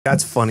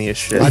That's funny as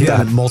shit. I've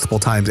done it multiple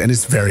times, and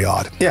it's very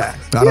odd. Yeah.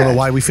 I don't know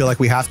why we feel like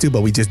we have to,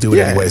 but we just do it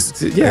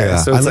anyways. Yeah.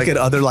 So I it's look at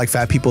other like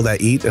fat people that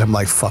eat, and I'm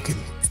like, fucking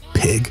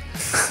pig,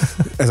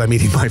 as I'm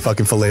eating my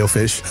fucking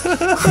filet-o-fish.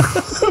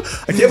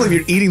 I can't believe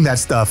you're eating that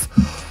stuff.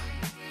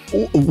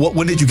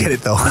 When did you get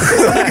it though?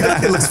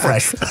 It looks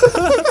fresh.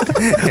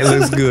 It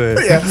looks good.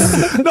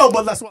 Yeah. No,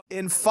 but that's what.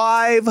 In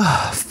 5,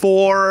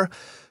 4,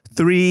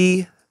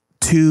 3,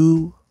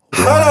 2.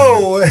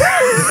 Oh,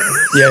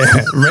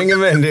 Yeah. Bring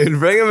him in, dude.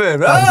 Bring him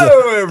in.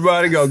 Oh,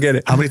 everybody go get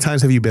it. How many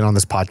times have you been on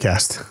this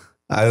podcast?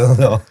 I don't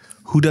know.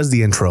 Who does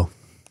the intro?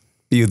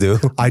 You do.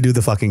 I do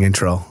the fucking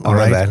intro. All my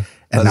right. bad.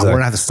 And now we're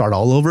gonna have to start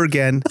all over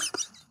again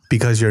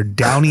because your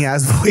downy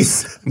ass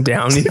voice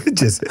Downy.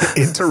 just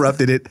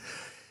interrupted it.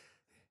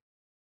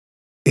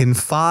 In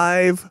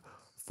 5,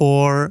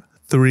 4,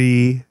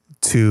 3,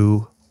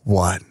 2,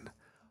 1.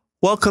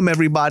 Welcome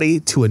everybody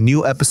to a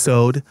new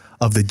episode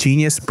of the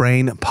Genius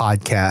Brain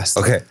Podcast.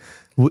 Okay.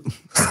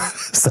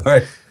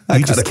 Sorry.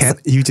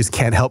 You just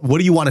can't help. What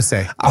do you want to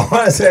say? I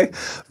want to say,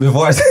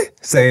 before I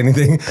say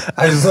anything,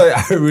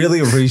 I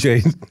really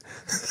appreciate,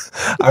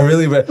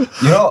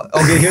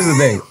 okay, here's the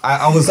thing.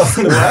 I was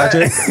talking to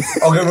Patrick.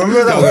 Okay,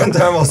 remember that one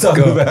time I was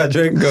talking to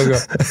Patrick? Go.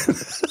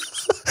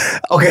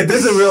 Okay,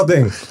 this is a real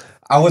thing.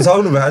 I was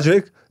talking to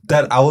Patrick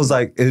that I was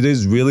like, it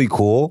is really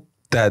cool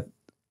that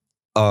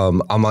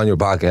I'm on your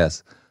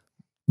podcast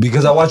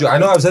because I watch you. I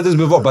know I've said this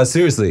before, but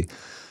seriously,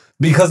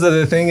 because of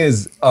the thing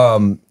is,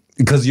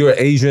 because you're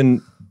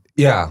Asian,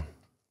 yeah,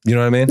 you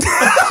know what I mean?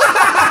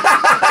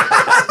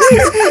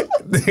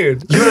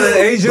 Dude, you're an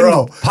Asian,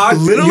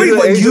 literally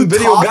when you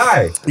video talk,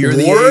 guy. You're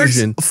the words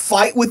Asian.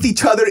 fight with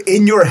each other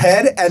in your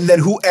head, and then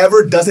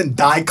whoever doesn't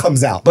die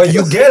comes out. But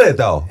you get it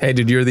though. Hey,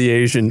 dude, you're the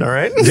Asian, all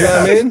right? You know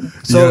what I mean?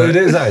 So it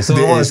is nice. So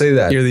I want to say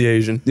that. You're the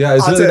Asian. Yeah,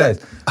 it's really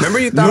nice. Remember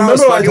you thought I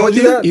was Remember I fucking told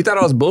with you that? You thought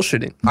I was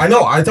bullshitting. I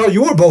know. I thought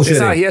you were It's not,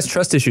 bullshitting. he has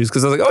trust issues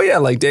because I was like, oh yeah,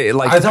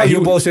 I thought you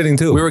were bullshitting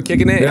too. We were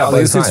kicking it. Yeah, Yeah, but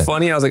this it's is fine.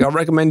 funny. I was like, I'll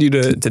recommend you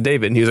to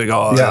David. And he was like,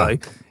 oh, Yeah.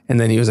 like, and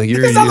then he was like,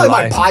 you're It's not you like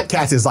lie. my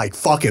podcast is like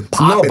fucking No,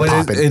 popping, but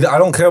popping. I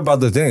don't care about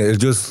the thing. It's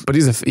just, But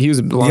he was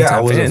a long I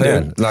time was fan, a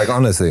fan. dude. Like,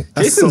 honestly.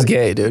 Jason's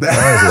gay, dude.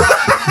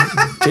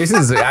 Honestly.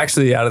 Jason's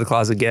actually out of the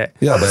closet gay.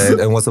 Yeah, but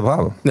and what's the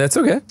problem? That's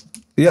okay.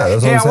 Yeah,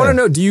 that's what Hey, I'm I want to saying.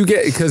 know, do you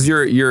get, because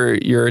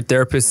your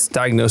therapist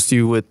diagnosed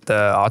you with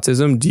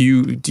autism,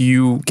 do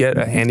you get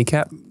a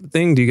handicap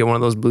thing? Do you get one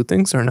of those blue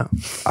things or no?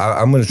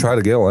 I'm going to try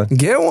to get one.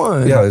 Get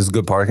one. Yeah, it's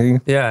good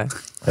parking. Yeah.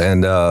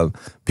 And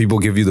people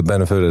give you the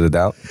benefit of the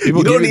doubt. People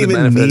You don't give you the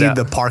even benefit of need doubt.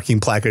 the parking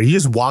placard. You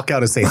just walk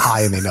out and say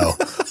hi, and they know.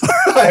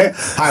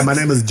 Hi, my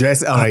name is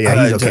Jess. Oh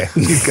yeah, he's okay.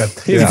 He's good.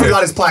 He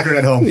forgot his placard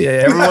at home. Yeah,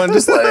 everyone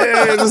just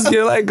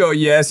like go.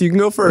 Yes, you can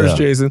go first, Yeah.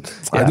 Jason.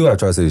 I do have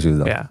trust issues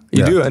though. Yeah,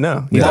 you do. I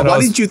know. He Why, thought I why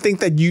was- did you think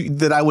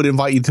that I would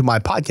invite you to my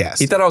podcast?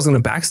 He thought I was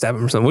going to backstab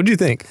him or something. What do you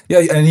think? Yeah,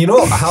 and you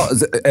know how,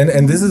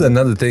 and this is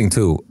another thing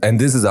too, and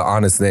this is an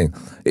honest thing.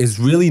 It's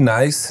really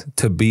nice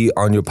to be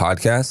on your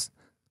podcast.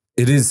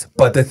 It is,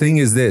 but the thing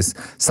is this.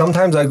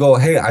 Sometimes I go,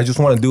 hey, I just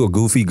want to do a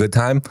goofy good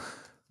time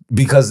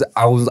because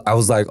I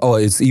was like, oh,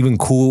 it's even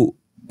cool.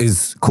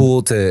 It's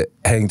cool to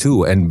hang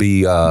too and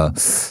be, do you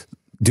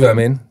know what I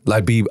mean?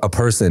 Like be a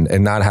person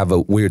and not have a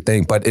weird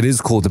thing. But it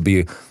is cool to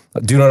be,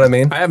 do you know what I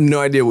mean? I have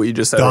no idea what you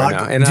just said Dog, right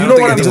now. And do I you don't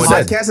know what think I'm This just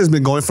anyone- saying? podcast has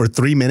been going for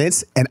 3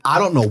 minutes, and I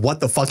don't know what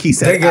the fuck he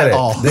said They get at it.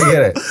 all. They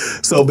get it.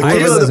 So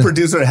Michaela, the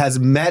producer, has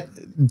met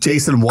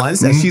Jason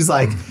once, and she's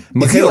like, "Is he a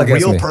Michaela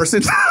gets real me.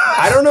 person?"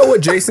 I don't know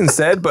what Jason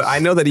said, but I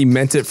know that he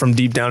meant it from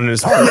deep down in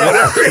his heart.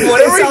 Whatever It he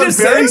sounds just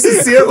very said,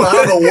 sincere, but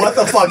I don't know what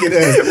the fuck it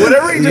is.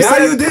 whatever he just Yeah,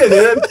 said, you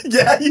did, dude.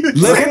 Yeah, you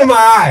Look into my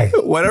eye.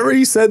 whatever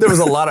he said, there was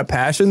a lot of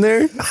passion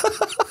there.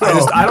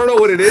 I don't know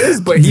what it is,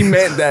 but he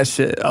meant that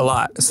shit a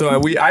lot. So I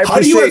How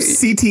do you have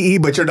appreciate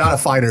CTE, but you're not a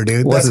fighter,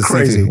 dude? What's That's a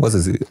crazy. CT? What's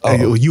a CT?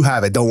 Hey, Oh, you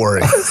have it. Don't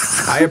worry.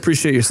 I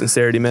appreciate your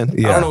sincerity, man. I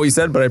Yeah. don't know what you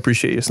said, but I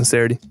appreciate your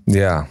sincerity.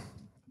 yeah.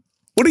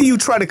 What are you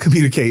trying to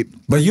communicate?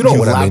 But you know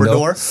what I mean, though.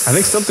 Labrador? I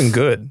think something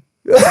good.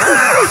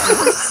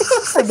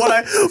 From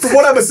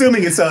what I'm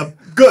assuming, it's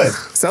good.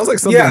 Sounds like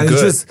something Yeah, good.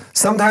 it's just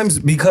sometimes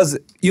because,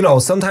 you know,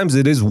 sometimes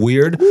it is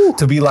weird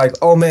to be like,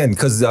 oh man,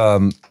 because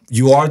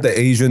you are the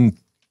Asian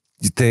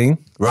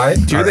thing, right?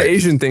 You're the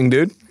Asian thing,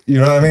 dude. You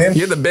know what I mean?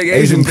 You're the big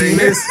Asian thing,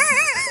 penis,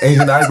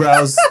 Asian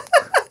eyebrows,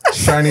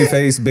 shiny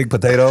face, big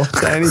potato.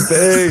 Shiny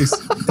face.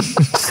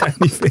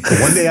 Shiny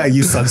face. One day I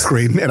use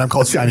sunscreen, and I'm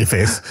called Shiny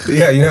Face.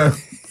 Yeah, you know.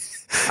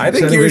 I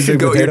think Shiny you face, should big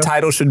go. Your potato.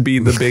 title should be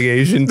the big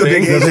Asian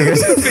thing. Big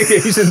Asian. The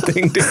big Asian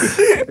thing,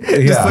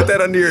 dude. Just put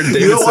that under your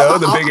David You know what?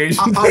 the big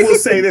Asian I thing. will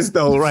say this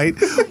though, right?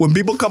 When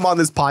people come on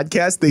this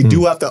podcast, they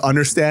do have to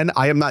understand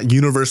I am not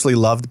universally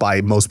loved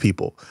by most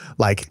people.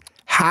 Like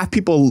half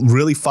people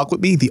really fuck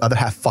with me, the other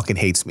half fucking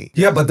hates me.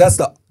 Yeah, but that's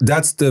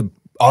the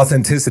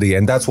authenticity,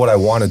 and that's what I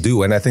want to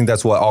do, and I think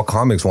that's what all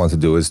comics want to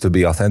do is to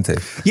be authentic.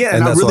 Yeah,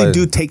 and I that's really why-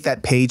 do take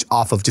that page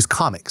off of just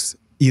comics.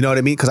 You know what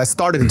I mean? Because I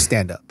started in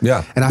stand-up.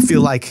 Yeah. And I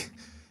feel like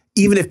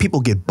even if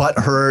people get butt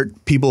hurt,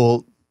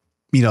 people,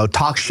 you know,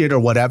 talk shit or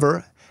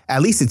whatever,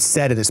 at least it's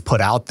said and it's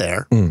put out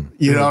there.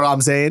 You know what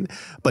I'm saying?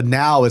 But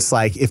now it's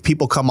like, if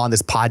people come on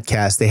this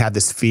podcast, they have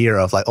this fear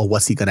of like, oh,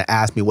 what's he going to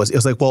ask me?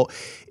 It's like, well,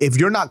 if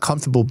you're not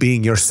comfortable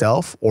being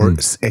yourself or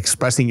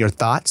expressing your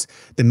thoughts,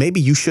 then maybe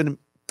you shouldn't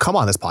come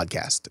on this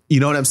podcast. You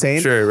know what I'm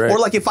saying? Sure, right. Or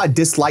like if I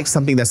dislike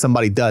something that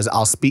somebody does,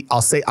 I'll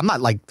say, I'm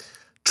not like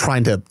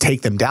trying to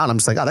take them down. I'm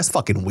just like, oh, that's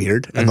fucking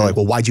weird. And they're like,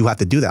 well, why'd you have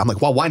to do that? I'm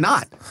like, well, why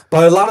not?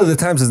 But a lot of the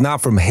times it's not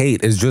from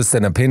hate. It's just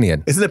an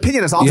opinion. It's an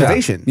opinion. It's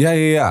observation.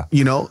 Yeah.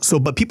 You know? So,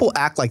 but people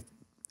act like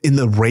in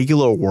the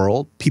regular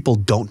world, people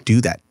don't do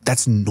that.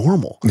 That's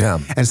normal. Yeah.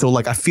 And so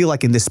like, I feel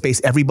like in this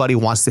space, everybody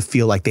wants to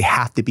feel like they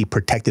have to be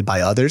protected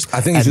by others. I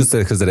think it's just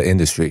because of the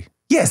industry.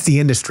 Yeah, it's the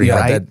industry,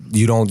 right? That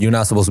you're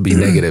not supposed to be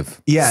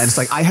negative. Yeah, and it's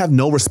like, I have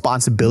no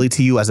responsibility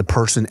to you as a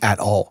person at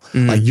all.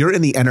 Like, you're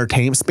in the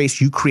entertainment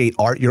space, you create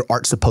art, your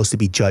art's supposed to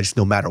be judged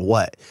no matter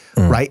what,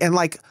 right? And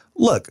like,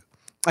 look,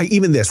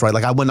 even this, right?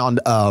 Like, I went on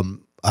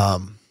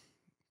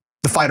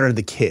The Fighter and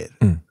the Kid,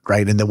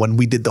 right? And then when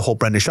we did the whole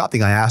Brendan Schaub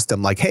thing, I asked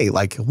him like, hey,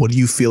 like, what do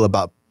you feel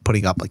about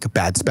putting up like a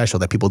bad special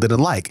that people didn't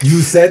like?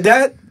 You said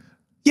that?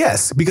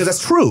 Yes, because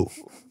that's true,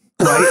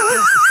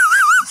 right?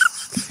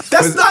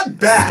 That's not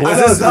bad.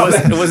 Was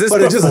this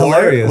but it's just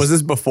hilarious. Was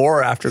this before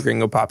or after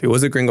Gringo Papi?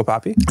 Was it Gringo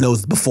Papi? No, it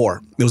was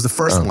before. It was the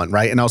first one,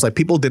 right? And I was like,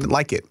 people didn't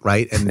like it,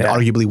 right? And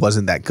arguably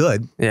wasn't that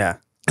good. Yeah.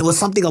 It was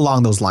something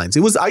along those lines. It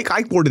was,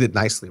 I worded it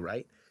nicely,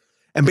 right?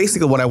 And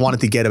basically what I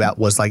wanted to get about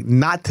was like,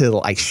 not to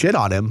like shit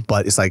on him,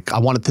 but it's like, I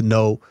wanted to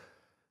know,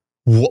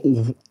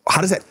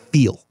 how does that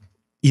feel?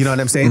 You know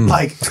what I'm saying?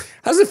 Like,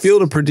 how does it feel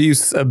to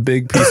produce a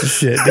big piece of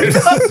shit, dude? no,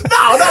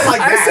 not like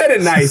that. I said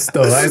it nice,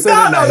 though. I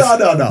said it nice.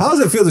 No. How does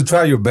it feel to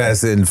try your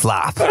best and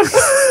flop?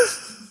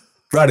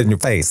 Right in your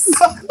face.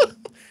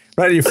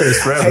 Right in your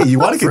face forever. Hey, you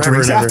want to get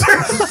Forever drinks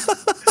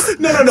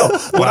and after? No.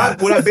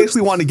 What I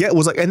basically wanted to get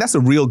was like, and that's a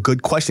real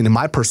good question in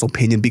my personal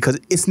opinion, because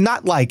it's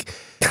not like,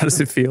 how does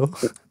it feel?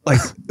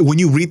 Like when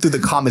you read through the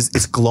comments,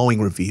 it's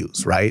glowing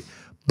reviews, right?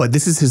 But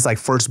this is his like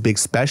first big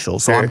special.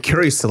 So I'm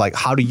curious to like,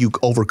 how do you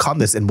overcome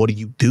this and what do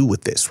you do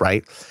with this,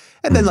 right?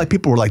 And then like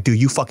people were like,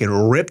 dude, you fucking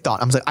ripped on.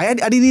 I was like, I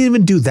didn't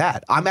even do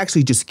that. I'm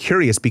actually just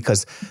curious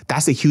because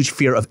that's a huge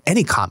fear of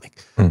any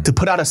comic, to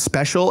put out a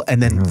special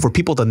and then for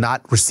people to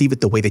not receive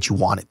it the way that you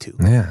want it to.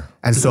 Yeah.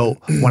 And so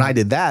when I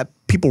did that,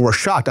 people were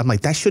shocked. I'm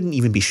like, that shouldn't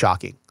even be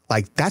shocking.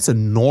 Like that's a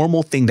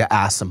normal thing to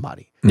ask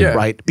somebody,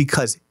 right?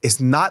 Because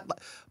it's not,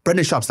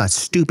 Brendan Schaub's not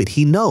stupid.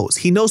 He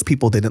knows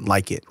people didn't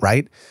like it,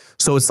 right?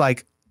 So it's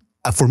like,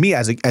 for me,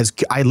 as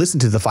I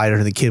listened to The Fighter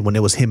and the Kid when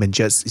it was him and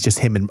just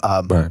him and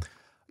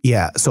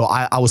yeah. So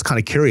I was kind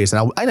of curious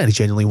and I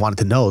genuinely wanted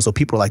to know. So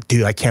people were like,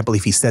 dude, I can't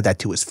believe he said that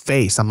to his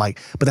face. I'm like,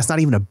 but that's not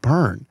even a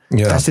burn.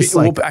 Yeah. That's just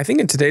like, I think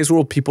in today's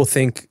world, people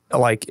think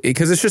like,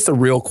 because it's just a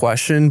real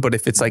question, but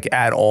if it's like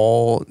at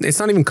all, it's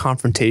not even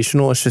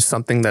confrontational. It's just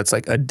something that's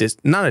like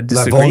not a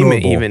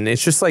disagreement even.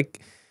 It's just like,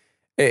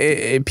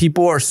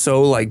 people are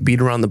so like beat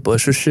around the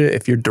bush or shit.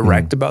 If you're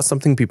direct about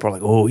something, people are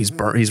like, oh, he's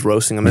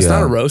roasting him. It's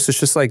not a roast. It's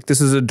just like,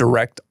 this is a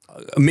direct,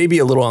 maybe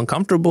a little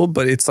uncomfortable,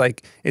 but it's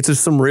like, it's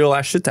just some real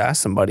ass shit to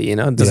ask somebody, you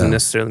know? It doesn't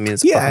necessarily mean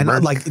it's and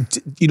like,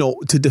 you know,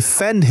 to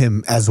defend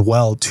him as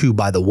well too,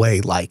 by the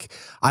way, like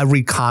I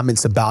read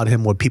comments about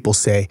him where people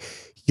say,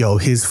 yo,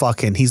 he's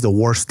the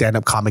worst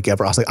stand-up comic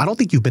ever. I was like, I don't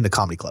think you've been to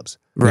comedy clubs.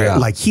 Right. Yeah.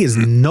 Like he is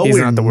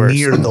nowhere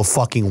near the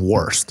fucking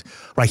worst.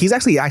 Right. He's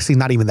actually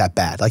not even that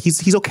bad. Like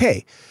he's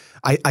okay.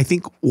 I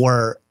think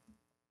and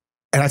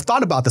I've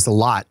thought about this a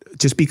lot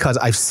just because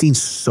I've seen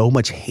so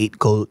much hate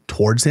go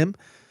towards him.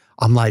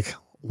 I'm like,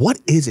 what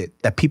is it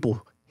that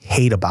people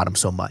hate about him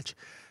so much?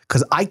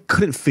 Because I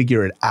couldn't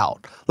figure it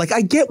out. Like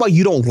I get why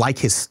you don't like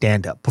his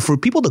stand-up, but for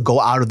people to go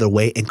out of their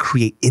way and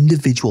create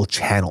individual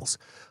channels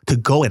to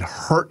go and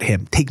hurt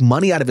him, take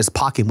money out of his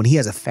pocket when he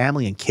has a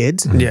family and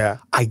kids. Yeah.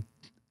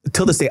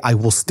 Till this day, I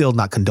will still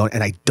not condone it,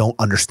 and I don't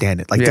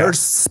understand it. Like there are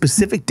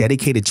specific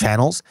dedicated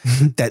channels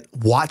that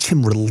watch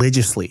him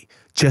religiously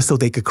just so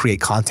they could create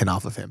content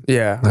off of him.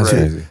 Yeah. That's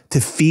crazy. To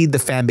feed the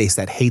fan base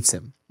that hates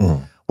him.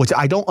 Which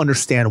I don't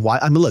understand why.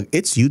 I mean, look,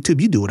 it's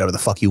YouTube. You do whatever the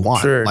fuck you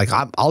want. Sure. Like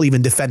I'll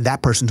even defend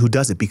that person who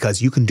does it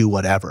because you can do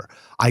whatever.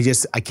 I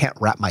can't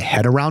wrap my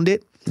head around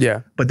it.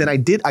 Yeah. But then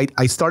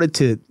I started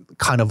to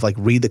kind of like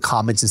read the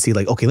comments and see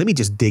like, okay, let me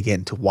just dig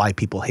into why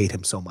people hate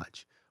him so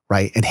much,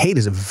 right? And hate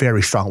is a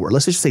very strong word.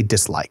 Let's just say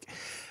dislike.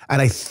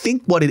 And I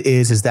think what it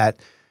is that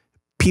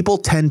people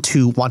tend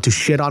to want to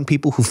shit on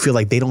people who feel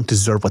like they don't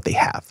deserve what they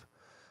have,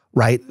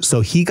 right? So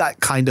he got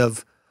kind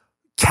of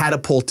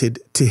catapulted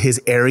to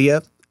his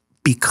area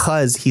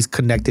because he's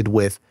connected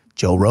with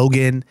Joe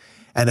Rogan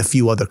and a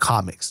few other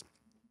comics.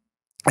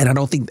 And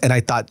I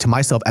thought to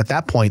myself at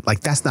that point,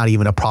 like, that's not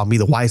even a problem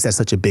either. Why is that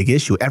such a big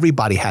issue?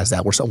 Everybody has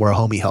that where a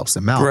homie helps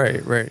them out.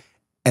 Right.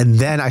 And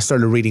then I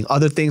started reading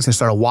other things and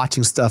started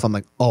watching stuff. I'm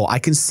like, oh, I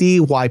can see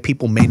why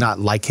people may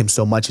not like him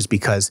so much is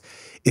because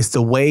it's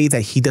the way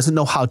that he doesn't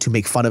know how to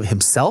make fun of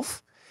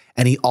himself.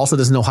 And he also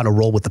doesn't know how to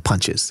roll with the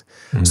punches.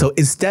 So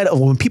instead of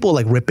when people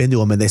like rip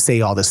into him and they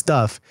say all this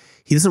stuff,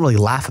 he doesn't really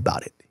laugh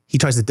about it. He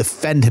tries to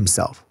defend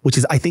himself, which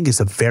is, I think, is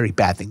a very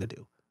bad thing to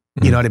do.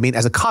 You know what I mean?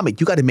 As a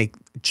comic, you got to make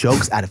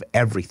jokes out of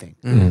everything.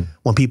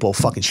 When people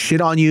fucking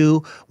shit on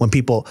you, when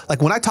people,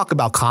 like when I talk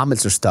about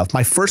comments or stuff,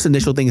 my first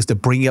initial thing is to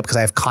bring you up because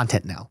I have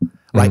content now,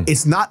 right?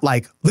 It's not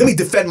like, let me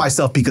defend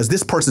myself because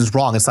this person's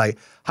wrong. It's like,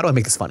 how do I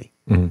make this funny?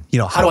 You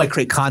know, how do I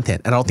create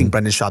content? And I don't think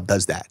Brendan Schaub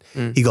does that.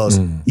 He goes,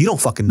 you don't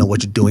fucking know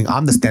what you're doing.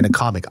 I'm the stand-up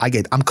comic.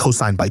 I'm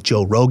co-signed by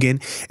Joe Rogan.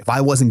 If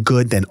I wasn't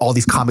good, then all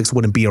these comics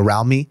wouldn't be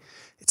around me.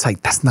 It's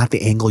like, that's not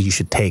the angle you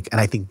should take. And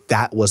I think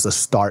that was the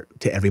start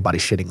to everybody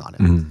shitting on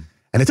him.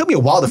 And it took me a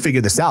while to figure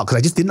this out because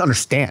I just didn't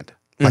understand.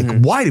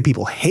 Like, why do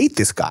people hate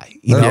this guy?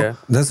 You know? Yeah.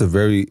 That's a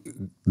very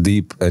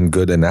deep and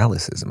good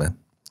analysis, man.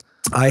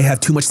 I have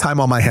too much time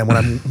on my hand when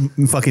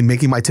I'm fucking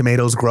making my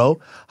tomatoes grow.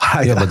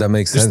 Yeah, but that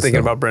makes sense. Just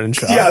thinking about Brendan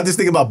Schaub. Yeah, I'm just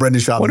thinking about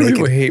Brendan Schaub. Why do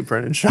people hate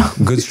Brendan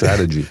Schaub? Good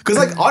strategy. Because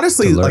like,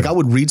 honestly, like I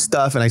would read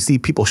stuff and I see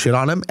people shit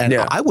on him and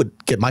I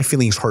would get my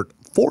feelings hurt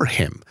for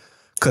him.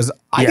 Because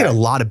I get a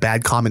lot of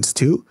bad comments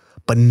too.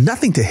 But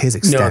nothing to his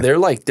extent. No,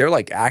 they're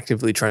like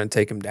actively trying to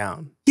take him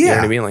down. Yeah, you know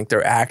what I mean. Like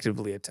they're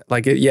actively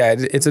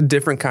it's a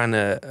different kind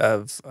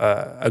of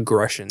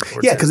aggression.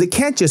 Yeah, because it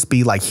can't just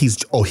be like he's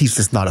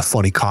just not a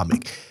funny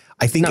comic.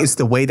 I think it's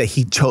the way that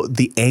he chose,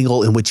 the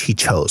angle in which he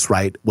chose,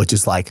 right? Which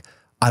is like,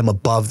 I'm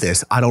above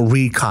this. I don't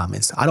read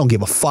comments. I don't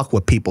give a fuck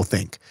what people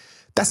think.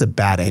 That's a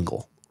bad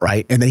angle,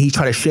 right? And then he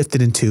tried to shift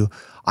it into,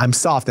 I'm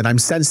soft and I'm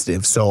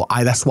sensitive, so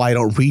that's why I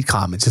don't read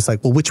comments. It's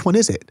like, well, which one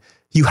is it?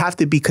 You have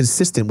to be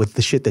consistent with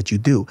the shit that you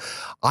do.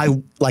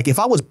 Like if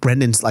I was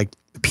Brendan's like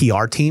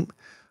PR team,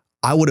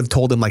 I would have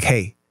told him like,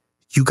 hey,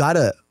 you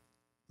gotta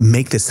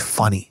make this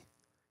funny.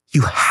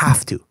 You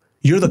have to.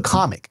 You're the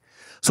comic.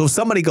 So if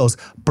somebody goes,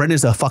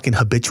 Brendan's a fucking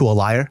habitual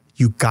liar,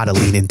 you gotta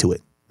lean into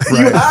it. Right.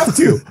 You have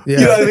to. You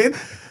know what I mean?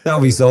 That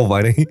would be so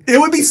funny. It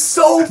would be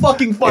so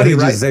fucking funny,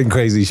 right? Just saying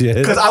crazy shit.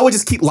 Because I would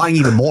just keep lying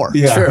even more.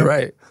 Yeah. Sure,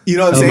 right. You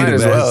know what I'm saying? You might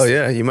as well.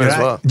 Yeah, you might as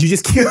well. You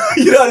just keep,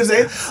 you know what I'm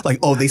saying? Like,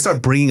 oh, they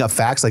start bringing up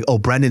facts like, oh,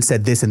 Brendan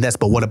said this and this,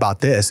 but what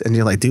about this? And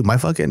you're like, dude,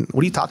 what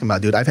are you talking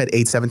about, dude? I've had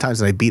 7 times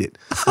and I beat it.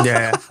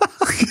 Yeah.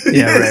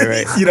 Yeah,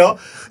 right. You know,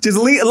 just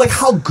like,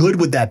 how good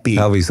would that be?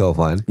 That would be so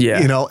fun. Yeah.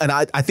 You know, and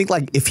I think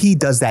like if he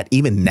does that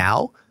even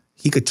now,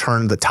 he could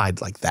turn the tide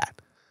like that.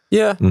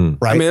 Yeah. Right.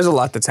 I mean, there's a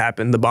lot that's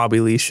happened. The Bobby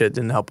Lee shit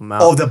didn't help him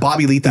out. Oh, the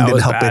Bobby Lee thing didn't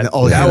help him.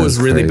 Oh, that was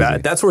really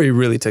bad. That's where he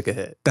really took a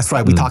hit. That's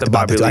right. We talked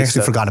about that. I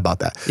actually forgot about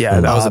that.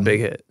 Yeah, that was a big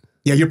hit.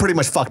 Yeah, you're pretty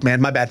much fucked,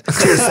 man. My bad.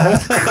 Cheers.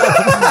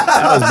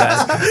 That was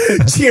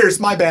bad. Cheers.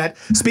 My bad.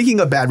 Speaking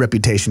of bad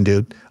reputation,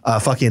 dude,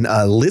 fucking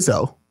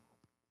Lizzo.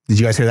 Did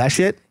you guys hear that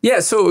shit? Yeah.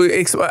 So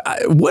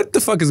what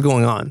the fuck is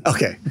going on?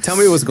 Okay. Tell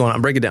me what's going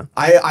on. Break it down.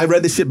 I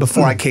read this shit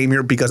before I came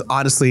here because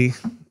honestly,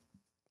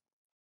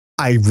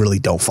 I really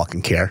don't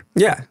fucking care.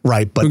 Yeah.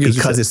 Right. But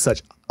because it's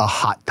such a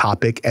hot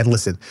topic. And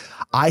listen,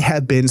 I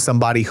have been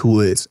somebody who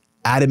is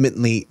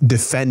adamantly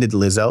defended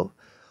Lizzo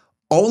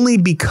only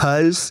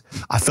because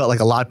I felt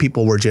like a lot of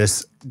people were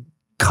just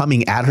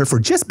coming at her for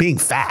just being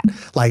fat.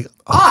 Like,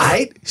 all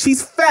right,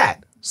 she's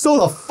fat.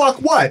 So the fuck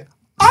what?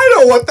 I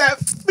know what that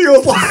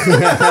feels like.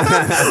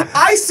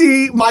 I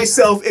see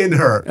myself in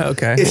her.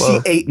 Okay. If she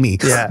ate me.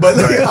 Yeah. But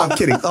I'm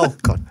kidding. Oh,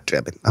 God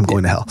damn it. I'm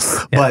going to hell.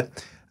 Yeah.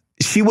 But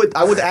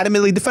I would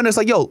adamantly defend her. It's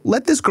like, yo,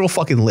 let this girl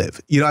fucking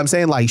live. You know what I'm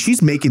saying? Like,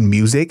 she's making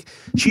music.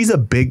 She's a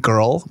big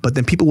girl. But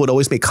then people would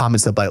always make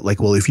comments about like,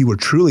 well, if you were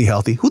truly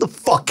healthy, who the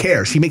fuck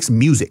cares? She makes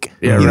music.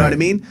 Yeah, you know what I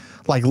mean?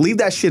 Like, leave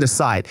that shit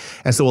aside.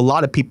 And so a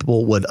lot of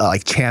people would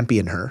like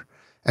champion her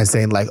and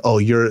saying like, oh,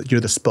 you're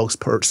the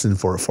spokesperson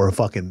for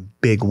fucking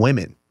big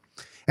women.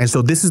 And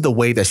so this is the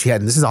way that she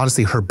had, and this is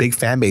honestly her big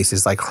fan base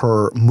is like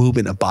her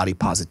movement of body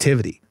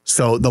positivity.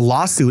 So the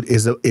lawsuit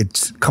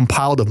it's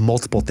compiled of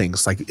multiple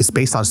things. Like it's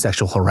based on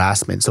sexual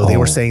harassment. So they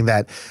were saying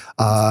that,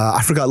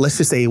 I forgot, let's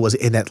just say it was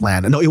in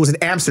Atlanta. No, it was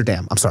in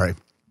Amsterdam. I'm sorry.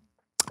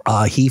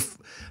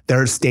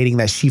 They're stating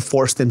that she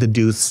forced them to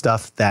do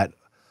stuff that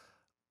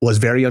was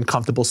very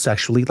uncomfortable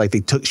sexually. Like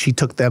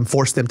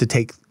forced them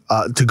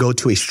to go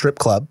to a strip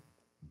club.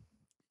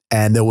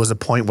 And there was a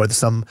point where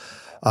some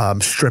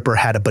stripper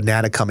had a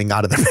banana coming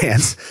out of their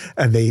pants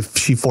and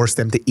she forced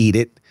them to eat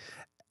it.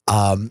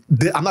 I'm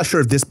not sure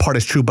if this part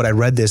is true, but I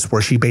read this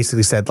where she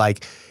basically said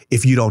like,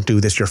 if you don't do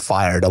this, you're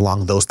fired,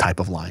 along those type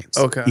of lines.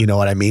 Okay. You know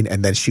what I mean?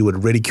 And then she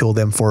would ridicule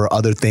them for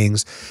other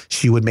things.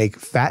 She would make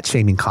fat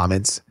shaming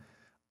comments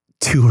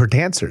to her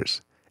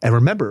dancers. And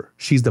remember,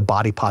 she's the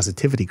body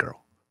positivity girl.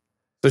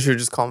 So she would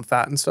just call them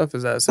fat and stuff?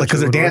 Is that like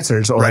because they're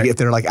dancers or like if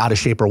they're like out of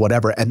shape or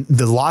whatever. And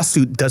the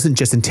lawsuit doesn't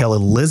just entail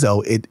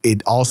Lizzo.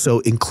 It also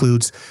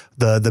includes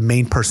the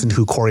main person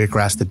who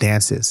choreographs the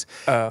dances.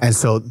 And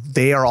so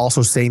they are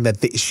also saying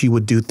that she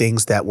would do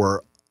things that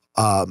were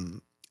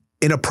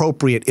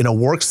inappropriate in a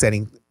work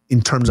setting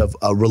in terms of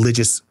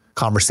religious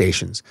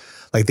conversations.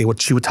 Like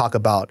she would talk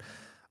about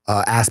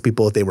ask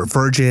people if they were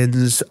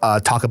virgins,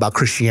 talk about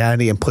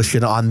Christianity and push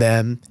it on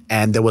them.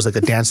 And there was like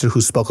a dancer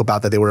who spoke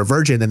about that they were a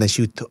virgin, and then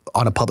she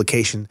on a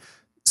publication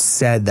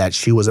said that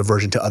she was a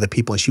virgin to other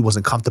people and she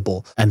wasn't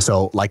comfortable. And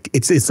so like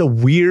it's a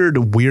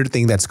weird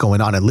thing that's going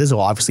on. And Lizzo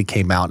obviously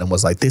came out and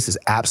was like, this is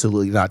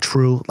absolutely not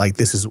true. Like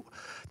this is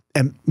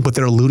and what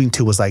they're alluding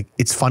to was like,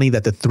 it's funny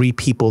that the 3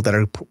 people that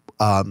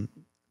are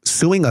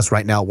suing us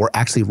right now were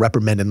actually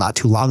reprimanded not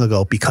too long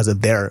ago because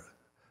of their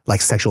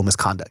like sexual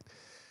misconduct.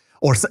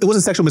 Or it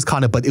wasn't sexual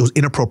misconduct, but it was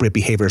inappropriate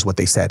behavior is what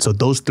they said. So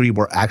those 3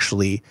 were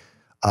actually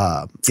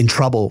in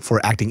trouble for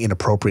acting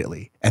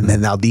inappropriately. And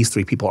then now these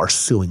 3 people are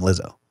suing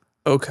Lizzo.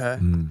 Okay.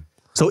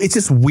 So it's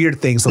just weird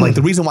thing. So like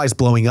the reason why it's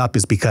blowing up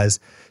is because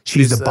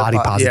she's a body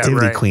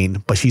positivity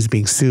queen, but she's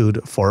being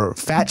sued for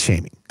fat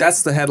shaming.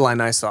 That's the headline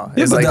I saw.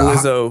 It's like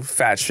Lizzo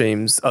fat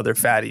shames other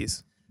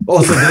fatties.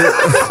 Oh, so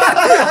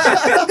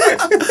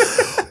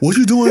What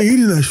you doing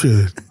eating that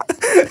shit?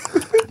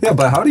 yeah,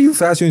 but how do you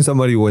fat shame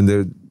somebody when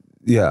they're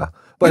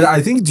But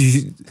I think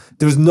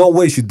there's no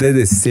way she did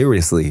it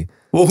seriously.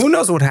 Well, who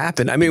knows what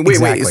happened? I mean,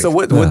 wait. So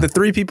what the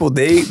 3 people,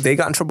 they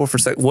got in trouble for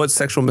what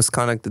sexual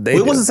misconduct did they do?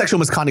 It wasn't sexual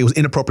misconduct. It was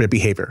inappropriate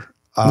behavior.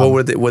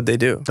 What'd they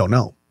do? Don't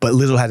know. But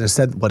Lizzo hasn't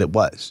said what it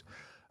was.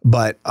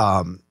 But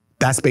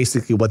that's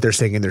basically what they're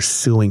saying, and they're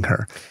suing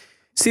her.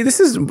 See, this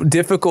is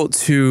difficult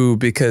too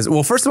because,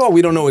 well, first of all,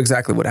 we don't know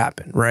exactly what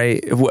happened,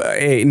 right?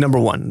 Number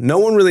 1, no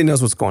one really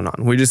knows what's going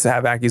on. We just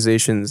have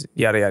accusations,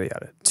 yada, yada,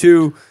 yada.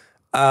 2,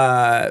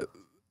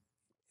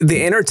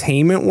 the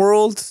entertainment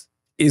world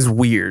is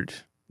weird.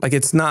 Like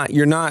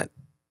you're not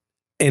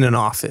in an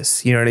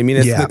office. You know what I mean?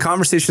 It's the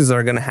conversations that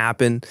are going to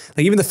happen.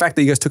 Like even the fact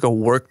that you guys took a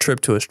work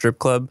trip to a strip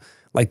club,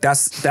 like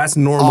that's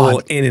normal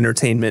in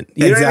entertainment.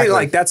 You know what I mean?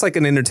 Like that's like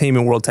an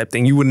entertainment world type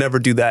thing. You would never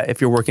do that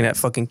if you're working at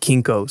fucking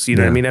Kinko's. You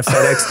know what I mean? At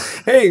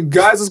FedEx, hey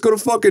guys, let's go to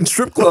fucking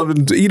strip club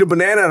and eat a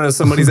banana out of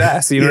somebody's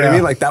ass. You know what I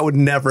mean? Like that would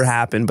never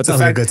happen. But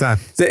sounds like a good time.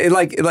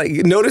 Like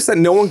notice that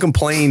no one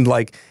complained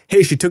like,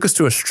 hey, she took us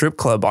to a strip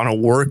club on a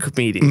work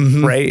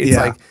meeting, right?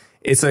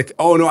 It's like,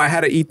 oh no, I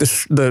had to eat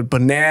the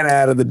banana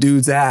out of the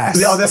dude's ass.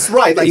 No, that's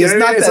right. Like it's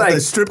not that like, the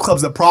strip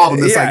club's the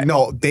problem. It's like,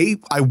 no,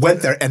 I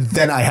went there and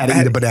then I had to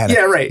eat a banana.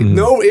 Yeah, right.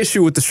 No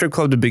issue with the strip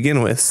club to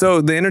begin with.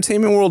 So the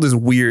entertainment world is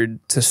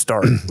weird to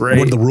start, right?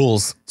 What are the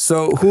rules?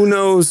 So who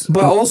knows?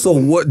 But also,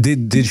 what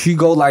did she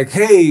go like,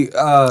 hey,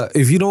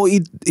 if you don't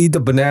eat the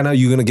banana,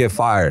 you're gonna get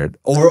fired?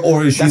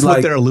 Or is she that's like,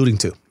 what they're alluding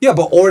to. Yeah,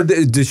 but or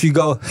did she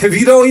go, if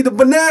you don't eat the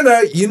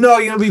banana, you know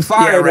you're gonna be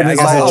fired? Yeah, right. And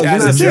it's like,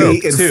 as a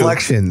joke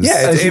inflections.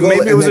 Yeah,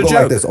 maybe it was a joke.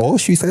 Like this. Oh,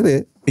 she said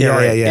it.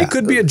 Yeah. It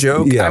could be a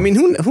joke. Yeah. I mean,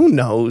 who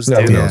knows?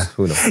 Yeah, dude?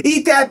 Who knows?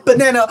 Eat that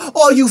banana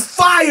or you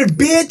fired,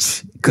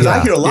 bitch. Because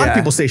I hear a lot of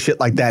people say shit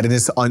like that, and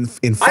it's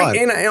in fun.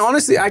 And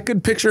honestly, I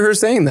could picture her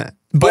saying that.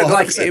 But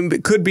like,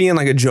 it could be in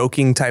like a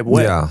joking type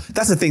way. Yeah,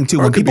 that's the thing too.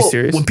 Or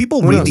When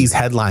people read these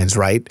headlines,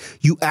 right,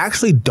 you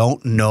actually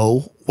don't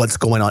know what's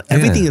going on.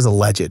 Everything is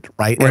alleged,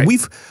 right? And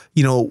we've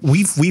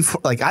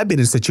like I've been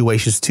in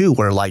situations too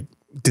where like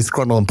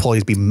disgruntled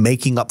employees be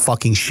making up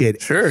fucking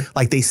shit. Sure.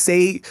 Like they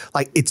say,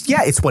 like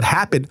it's what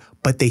happened,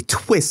 but they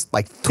twist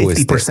like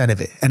 50% of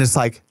it. And it's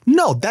like,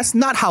 no, that's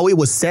not how it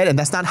was said, and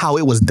that's not how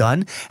it was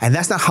done, and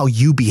that's not how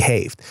you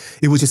behaved.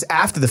 It was just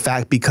after the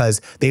fact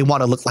because they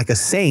want to look like a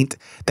saint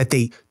that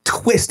they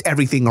twist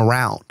everything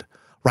around,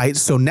 right?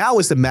 So now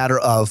it's a matter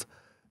of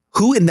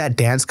who in that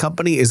dance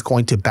company is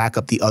going to back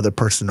up the other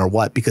person or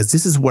what, because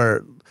this is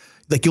where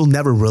like you'll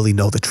never really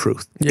know the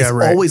truth. Yeah, it's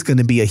always going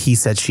to be a he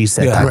said, she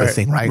said type of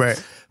thing, right?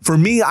 For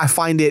me, I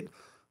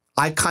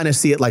kind of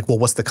see it like, well,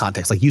 what's the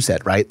context? Like you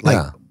said, right?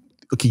 Like,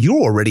 okay,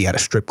 you're already at a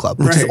strip club,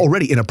 which is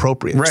already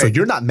inappropriate. Right. So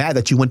you're not mad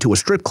that you went to a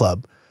strip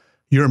club.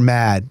 You're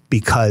mad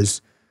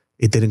because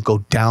it didn't go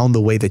down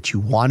the way that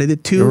you wanted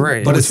it to.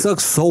 Right. But it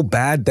sucks so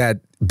bad that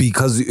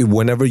because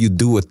whenever you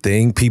do a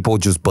thing, people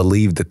just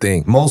believe the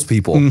thing. Most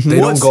people,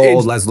 they don't go, oh,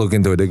 let's look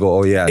into it. They go,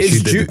 oh yeah,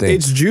 she did the thing.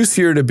 It's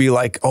juicier to be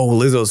like, oh,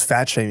 Lizzo's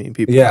fat shaming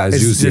people. Yeah, it's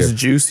juicier. Just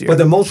juicier. But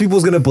then most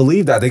people's gonna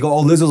believe that. They go,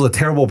 oh, Lizzo's a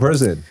terrible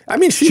person. I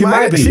mean, she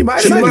might be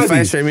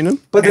fat shaming them.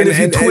 But then if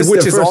you twist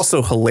which is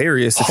also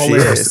hilarious if she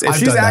is. If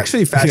she's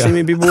actually fat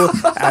shaming people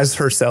as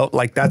herself,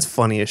 like that's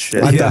funny as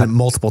shit. I've done it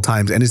multiple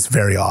times and it's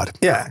very odd.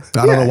 Yeah.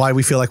 I don't know why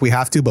we feel like we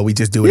have to, but we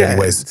just do it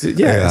anyways.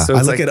 Yeah. So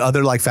I look at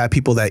other like fat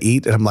people that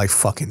eat and I'm like,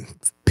 fucking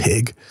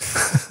pig,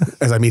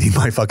 as I'm eating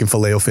my fucking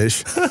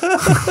filet-o-fish.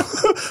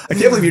 I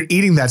can't believe you're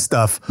eating that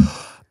stuff.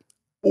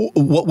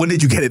 When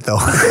did you get it though?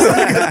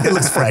 It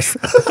looks fresh.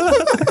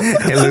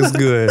 It looks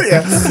good.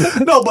 Yeah.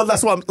 No, but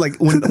that's what I'm like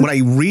when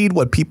I read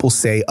what people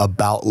say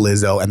about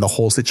Lizzo and the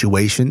whole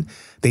situation,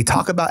 they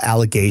talk about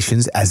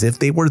allegations as if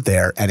they were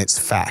there and it's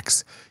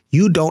facts.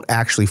 You don't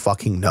actually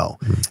fucking know.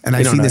 And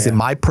I've seen this in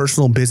my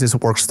personal business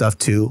work stuff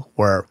too,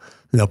 where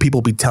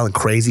people be telling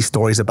crazy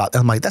stories about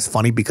them. I'm like, that's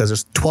funny because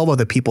there's 12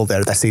 other people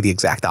there that say the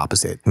exact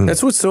opposite.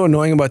 That's what's so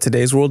annoying about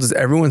today's world is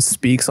everyone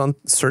speaks on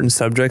certain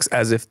subjects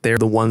as if they're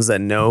the ones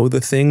that know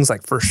the things,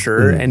 like for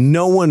sure. And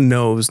no one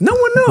knows. No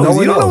one knows.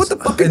 You don't know what the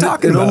fuck you're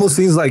talking about. It almost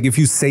seems like if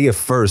you say it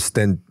first,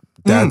 then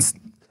that's...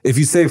 If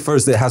you say it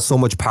first, it has so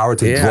much power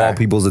to draw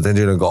people's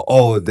attention and go,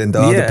 oh, then the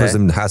other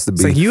person has to be.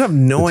 It's like you have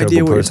no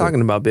idea what you're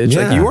talking about, bitch.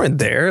 Like you weren't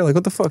there. Like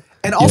what the fuck?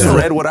 And also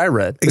read what I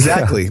read.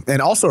 Exactly. And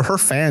also her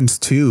fans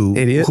too,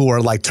 who are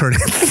like turning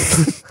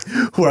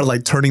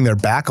their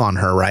back on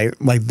her, right?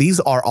 Like these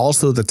are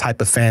also the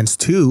type of fans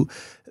too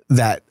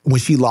that when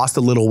she lost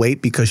a little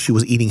weight because she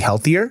was eating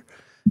healthier,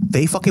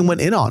 they fucking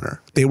went in on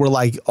her. They were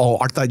like, oh,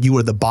 I thought you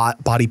were the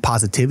body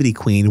positivity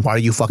queen. Why are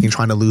you fucking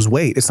trying to lose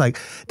weight? It's like,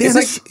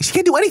 she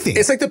can't do anything.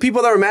 It's like the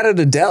people that were mad at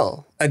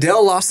Adele.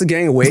 Adele lost the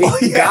gang of weight,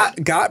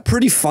 got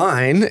pretty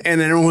fine,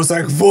 and then everyone was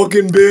like,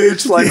 fucking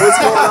bitch. Like, what's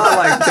going on?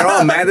 Like, they're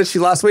all mad that she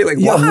lost weight. Like,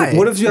 why?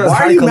 What if she has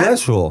high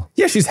cholesterol?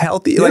 Yeah, she's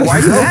healthy. Like, why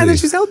are you mad that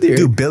she's healthier?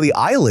 Dude, Billie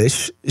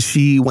Eilish,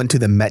 she went to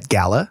the Met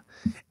Gala,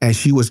 and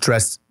she was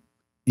dressed,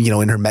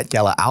 in her Met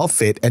Gala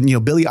outfit. And,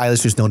 Billie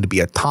Eilish is known to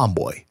be a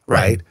tomboy,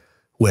 right?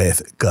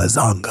 With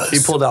gazongas. She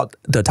pulled out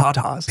the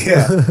tatas.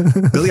 Yeah.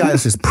 Billie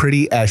Eilish is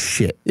pretty as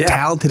shit. Yeah.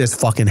 Talented as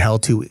fucking hell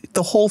too.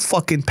 The whole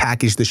fucking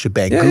package, the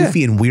shebang. Yeah,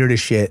 goofy and weird as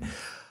shit.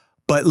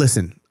 But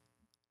listen,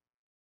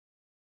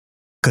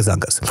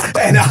 gazongas.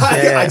 And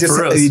I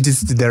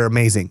just they're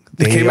amazing.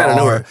 They came out of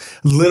nowhere.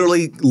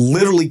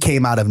 Literally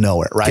came out of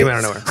nowhere, right? Came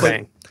out of nowhere.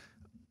 Bang.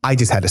 I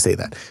just had to say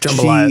that.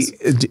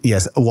 Jambalayas.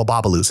 Yes,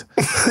 wababaloos.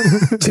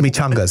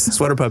 Chimichangas.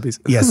 Sweater puppies.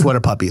 Yes, sweater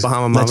puppies.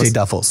 Bahama mamas. Leche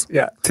duffels.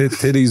 Yeah.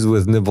 Titties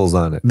with nipples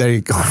on it. There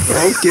you go.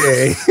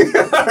 Okay.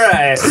 All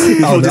right.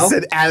 People just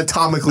said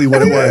anatomically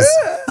what it was.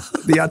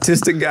 The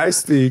autistic guy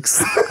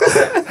speaks.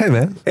 Hey,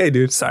 man. Hey,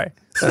 dude. Sorry.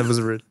 That was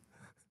rude.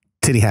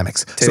 Titty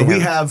hammocks. We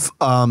have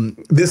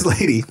this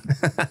lady.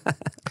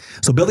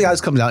 So Billie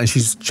Eilish comes out and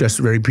she's dressed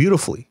very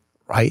beautifully,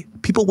 right?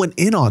 People went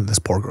in on this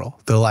poor girl.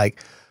 They're like,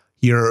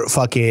 you're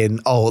fucking,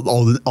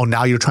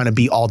 now you're trying to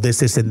be all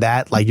this, and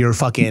that. Like, you're a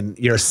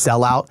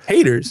sellout.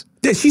 Haters.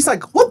 She's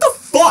like, what the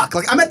fuck?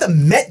 Like, I'm at the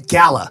Met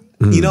Gala.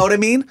 You know what I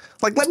mean?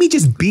 Like, let me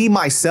just be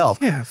myself.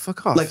 Yeah,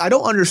 fuck off. Like, I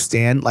don't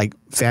understand, like,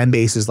 fan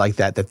bases like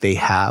that they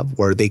have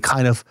where they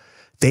kind of,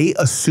 they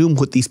assume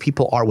what these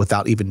people are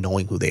without even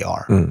knowing who they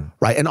are,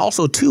 right? And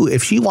also, too,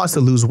 if she wants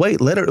to lose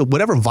weight, let her,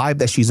 whatever vibe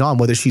that she's on,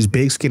 whether she's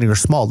big, skinny, or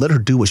small, let her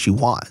do what she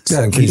wants.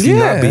 Yeah, and can she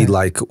not be,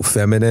 like,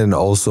 feminine and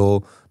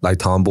also, like,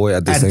 tomboy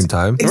at the same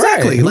time?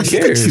 Exactly. Right, like, she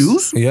could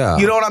choose. Yeah.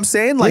 You know what I'm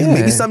saying? Like,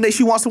 maybe someday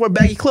she wants to wear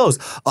baggy clothes.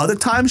 Other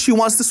times, she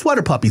wants the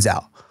sweater puppies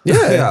out.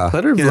 Yeah.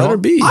 Let her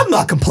be. I'm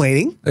not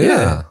complaining.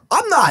 Yeah.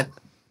 I'm not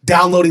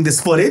downloading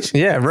this footage.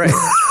 Yeah, right.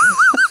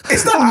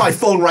 It's not on my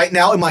phone right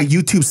now in my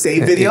YouTube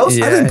save videos.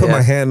 I didn't put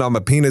my hand on my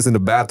penis in the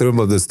bathroom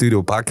of the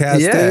studio podcast.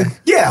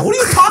 Yeah, what are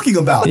you talking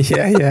about?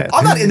 Yeah.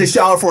 I'm not in the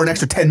shower for an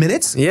extra 10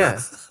 minutes.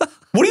 Yeah.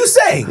 What are you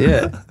saying?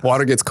 Yeah.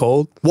 Water gets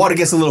cold. Water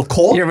gets a little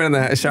cold. You ever been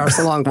in the shower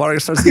so long, water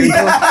starts getting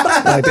cold?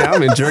 Like, damn,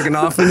 I've been jerking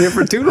off in here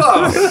for too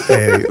long.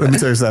 Hey, let me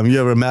tell you something. You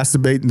ever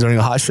masturbate during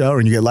a hot shower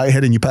and you get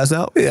lightheaded and you pass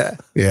out? Yeah.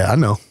 Yeah, I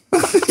know.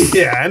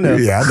 Yeah, I know.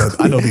 Yeah,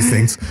 I know these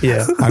things.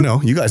 Yeah. I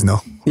know. You guys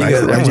know. Right,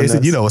 Jason?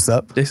 Knows. You know what's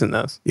up. Jason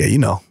knows. Yeah, you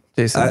know.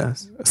 Jason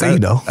knows. So you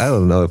know. I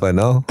don't know if I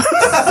know.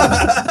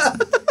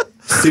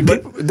 Dude,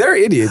 but they're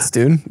idiots,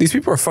 dude. These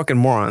people are fucking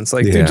morons.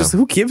 Like, dude, just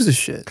who gives a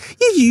shit?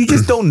 You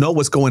just don't know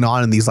what's going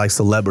on in these like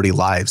celebrity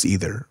lives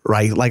either,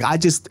 right? Like I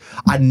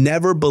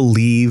never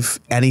believe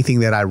anything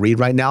that I read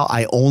right now.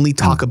 I only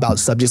talk about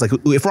subjects like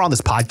if we're on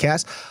this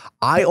podcast,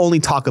 I only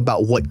talk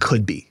about what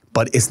could be,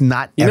 but it's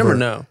not you ever never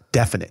know.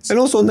 Definite. And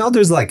also now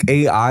there's like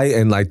AI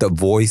and like the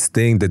voice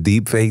thing, the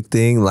deep fake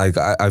thing. Like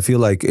I feel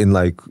like in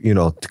like,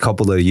 a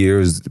couple of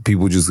years,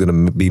 people just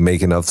gonna be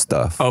making up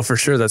stuff. Oh, for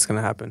sure that's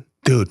gonna happen.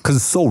 Dude, because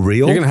it's so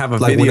real. You're gonna have a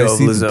video of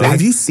Lizzo.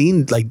 Have you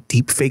seen like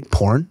deep fake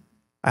porn?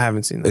 I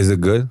haven't seen that. Is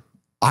it good?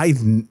 I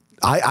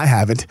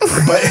haven't, but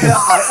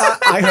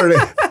I heard it.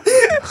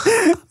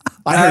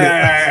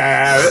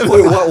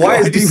 Wait, why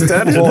is deep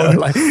fake porn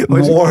like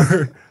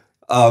more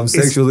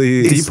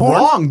sexually? It's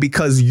wrong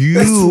because you.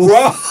 It's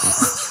wrong.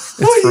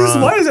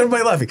 Why is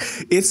everybody laughing?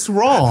 It's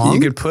wrong. You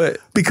could put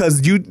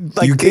because you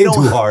came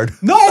too hard.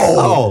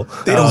 No,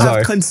 they don't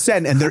have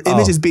consent, and their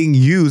image is being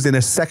used in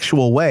a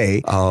sexual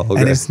way,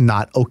 and it's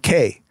not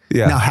okay.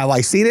 Yeah. Now, have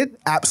I seen it?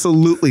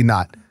 Absolutely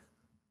not.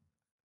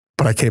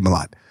 But I came a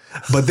lot.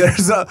 But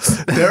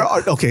there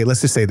are. Okay,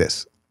 let's just say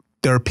this: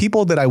 there are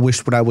people that I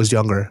wish when I was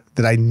younger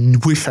that I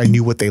wish I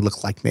knew what they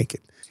looked like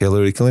naked.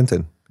 Hillary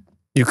Clinton.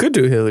 You could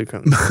do Hillary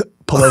Clinton.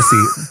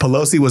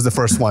 Pelosi was the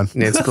first one.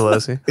 Nancy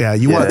Pelosi. Yeah,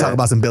 you want to talk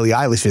about some Billie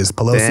Eilish's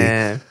Pelosi.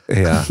 Damn.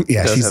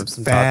 Yeah,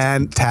 she's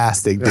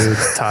fantastic, dude.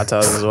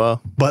 Tatas as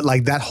well. But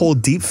like that whole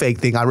deep fake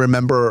thing, I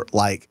remember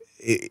like,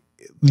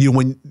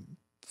 when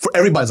for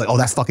everybody's like, oh,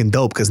 that's fucking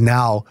dope because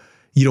now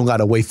you don't got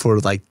to wait for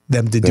like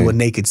them to do a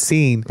naked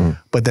scene.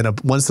 But then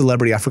one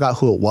celebrity, I forgot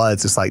who it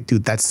was, it's like,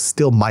 dude, that's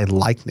still my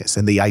likeness.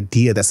 And the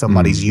idea that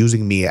somebody's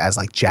using me as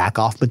like jack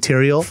off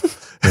material.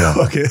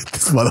 Okay,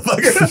 this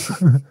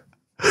motherfucker.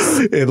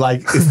 It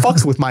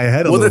fucks with my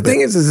head a little bit. Well, the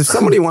thing is if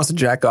somebody wants to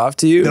jack off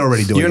to you, they're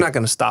already doing you're it. not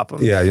going to stop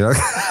them. Yeah, You're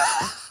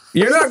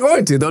not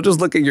going to. They'll just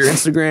look at your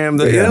Instagram.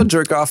 They'll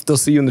jerk off. They'll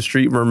see you in the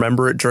street,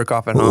 remember it, jerk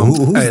off at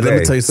home. Hey, let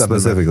me tell you something.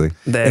 Specifically.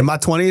 In my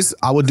 20s,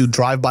 I would do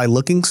drive-by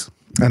lookings,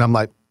 and I'm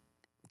like,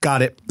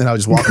 got it. And I would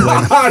just walk away.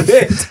 Got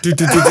it.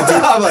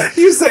 I'm like,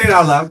 you say it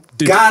out loud.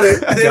 Got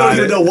it. They don't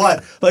even know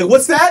what. Like,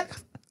 what's that?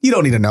 You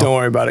don't need to know. Don't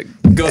worry about it.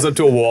 Goes up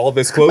to a wall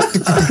this close.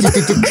 And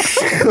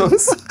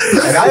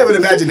I have an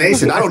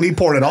imagination. I don't need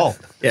porn at all.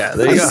 Yeah,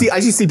 there you go. I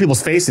just see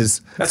people's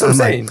faces. That's what I'm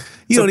saying.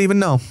 You don't even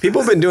know.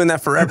 People have been doing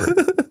that forever.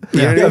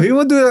 Yeah,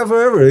 people do that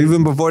forever,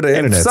 even before the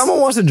internet. If someone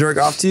wants to jerk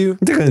off to you,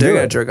 they're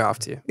gonna jerk off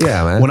to you.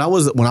 Yeah, man. When I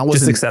was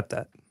Just accept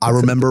that. I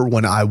remember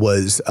when I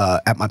was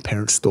at my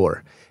parents'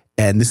 store,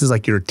 and this is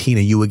like your teen,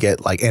 and you would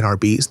get like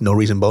NRBs, no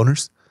reason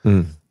boners.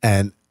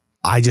 And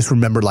I just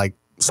remember like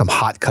some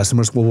hot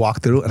customers will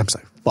walk through, and I'm just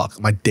like, fuck,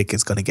 my dick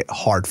is gonna get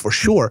hard for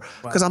sure.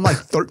 Because I'm like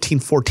 13,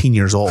 14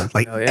 years old.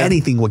 Like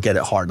anything would get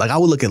it hard. Like I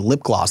would look at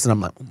lip gloss, and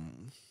I'm like,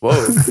 whoa.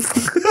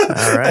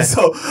 All right. And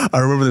so I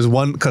remember this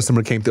one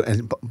customer came through,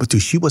 and but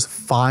dude, she was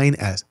fine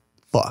as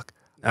fuck.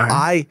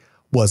 I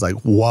was like,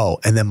 whoa.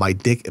 And then my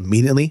dick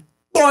immediately,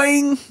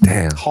 boing,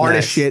 Damn. hard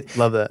as shit.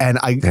 Love that. And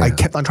I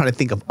kept on trying to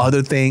think of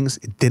other things.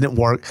 It didn't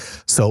work.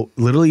 So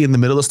literally in the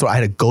middle of the store, I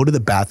had to go to the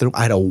bathroom.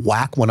 I had to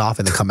whack one off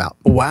and then come out.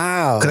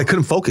 Wow. Because I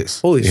couldn't focus.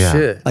 Holy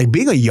shit. Like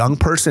being a young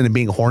person and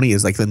being horny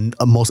is like the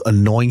most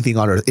annoying thing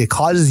on earth. It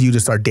causes you to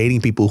start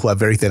dating people who have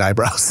very thin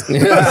eyebrows.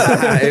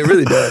 It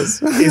really does.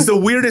 It's the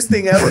weirdest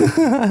thing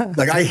ever.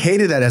 Like I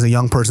hated that as a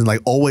young person, like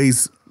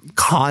always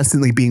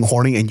constantly being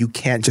horny and you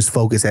can't just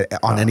focus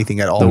on anything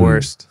at all. The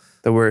worst.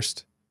 The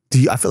worst.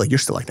 I feel like you're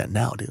still like that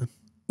now, dude.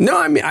 No,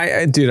 I mean,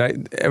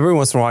 dude, every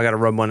once in a while I got to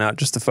rub one out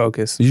just to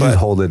focus. You just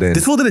hold it in.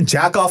 This fool didn't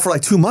jack off for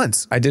like 2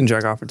 months. I didn't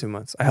jack off for 2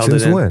 months. I held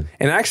Since it in. when?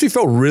 And it actually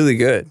felt really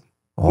good.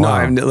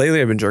 Wow. No,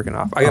 lately I've been jerking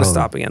off. I got to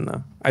stop again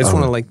though. I just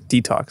want to like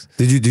detox.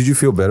 Did you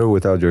feel better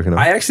without jerking off?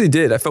 I actually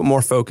did. I felt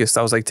more focused.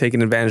 I was like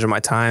taking advantage of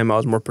my time. I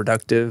was more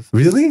productive.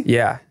 Really?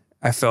 Yeah.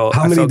 I felt.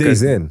 How many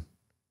days in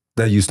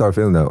that you start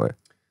feeling that way?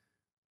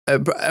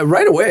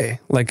 Right away.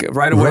 Like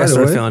right away I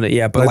started feeling it.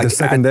 Yeah. But like the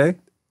second day?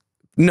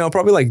 No,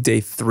 probably like day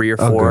 3 or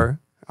 4. Okay.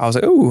 I was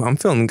like, oh, I'm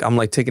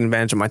like taking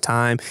advantage of my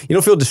time. You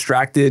don't feel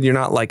distracted. You're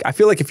not like, I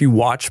feel like if you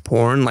watch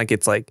porn, like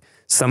it's like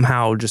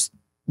somehow just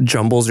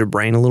jumbles your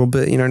brain a little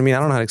bit. You know what I mean? I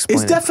don't know how to explain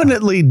It's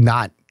definitely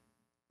not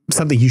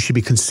something you should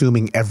be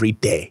consuming every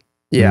day.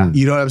 Yeah.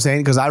 You know what I'm saying?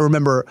 Because I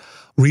remember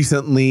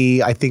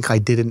recently, I think I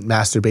didn't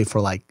masturbate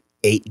for like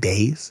 8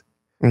 days,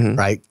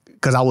 right?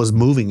 Because I was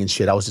moving and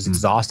shit. I was just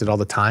exhausted all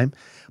the time.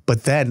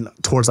 But then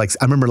towards like,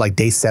 I remember like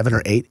day 7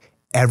 or 8,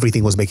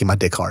 everything was making my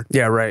dick hard.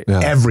 Yeah, right.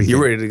 Yeah. Everything.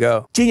 You're ready to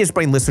go. Genius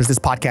Brain listeners, this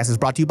podcast is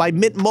brought to you by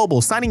Mint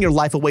Mobile. Signing your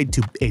life away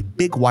to a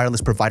big wireless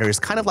provider is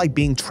kind of like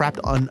being trapped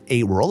on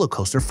a roller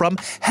coaster from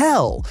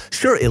hell.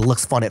 Sure, it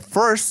looks fun at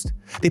first.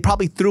 They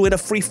probably threw in a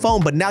free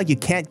phone, but now you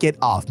can't get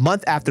off.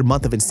 Month after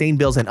month of insane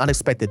bills and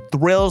unexpected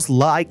thrills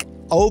like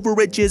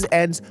overages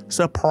and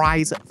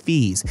surprise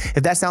fees.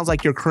 If that sounds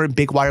like your current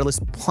big wireless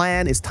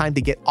plan, it's time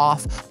to get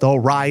off the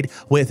ride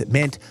with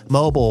Mint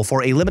Mobile.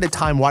 For a limited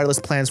time, wireless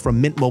plans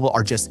from Mint Mobile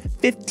are just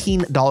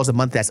 $15 a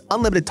month. That's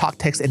unlimited talk,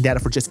 text, and data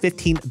for just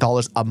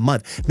 $15 a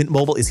month. Mint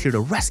Mobile is here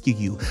to rescue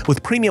you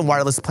with premium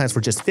wireless plans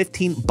for just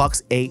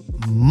 $15 a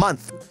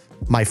month.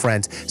 My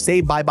friends,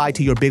 say bye-bye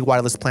to your big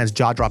wireless plans,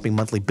 jaw-dropping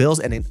monthly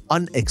bills, and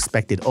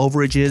unexpected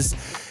overages.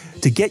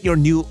 To get your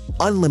new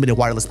unlimited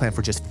wireless plan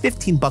for just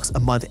 $15 a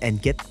month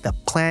and get the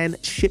plan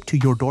shipped to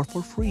your door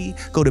for free,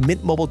 go to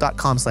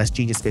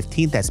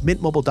mintmobile.com/genius15. That's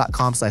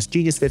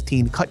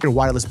mintmobile.com/genius15. Cut your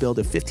wireless bill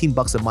to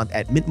 $15 a month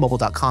at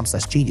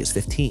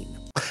mintmobile.com/genius15.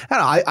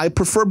 I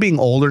prefer being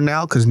older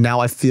now because now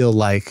I feel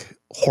like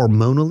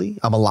hormonally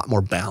I'm a lot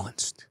more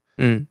balanced.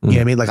 You know what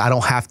I mean? Like I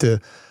don't have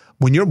to.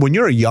 When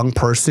you're a young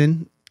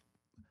person,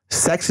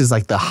 sex is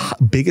like the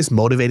biggest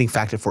motivating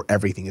factor for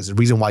everything. It's the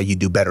reason why you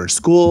do better in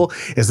school.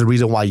 It's the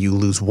reason why you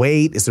lose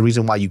weight. It's the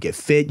reason why you get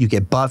fit, you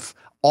get buff,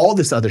 all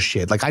this other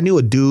shit. Like I knew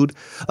a dude,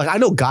 like I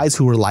know guys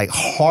who were like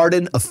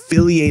hardened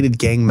affiliated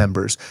gang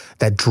members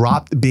that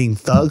dropped being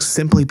thugs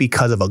simply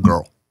because of a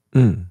girl.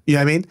 You know what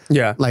I mean?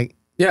 Yeah. Like,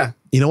 Yeah.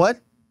 you know what?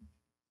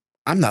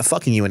 I'm not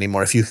fucking you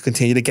anymore if you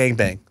continue to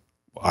gangbang.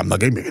 I'm not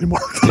gangbang anymore.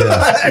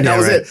 Yeah. And that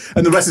was right. it.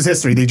 And the rest is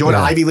history. They joined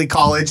an Ivy League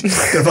college.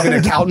 They're fucking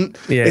accountant.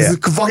 It's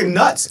fucking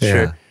nuts.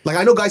 Sure. Like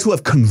I know guys who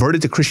have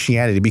converted to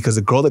Christianity because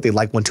the girl that they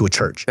like went to a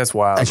church. That's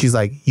wild. And she's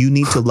like, you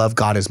need to love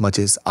God as much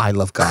as I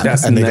love God.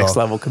 That's and the they next go,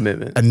 level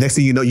commitment. and next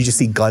thing you know, you just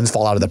see guns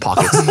fall out of their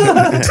pockets.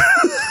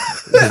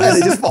 And they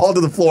just fall to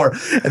the floor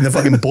and the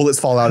fucking bullets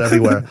fall out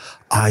everywhere.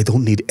 I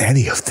don't need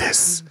any of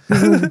this.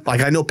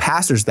 Like I know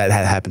pastors that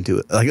had happened to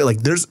it.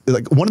 Like there's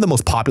like one of the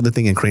most popular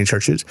thing in Korean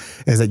churches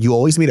is that you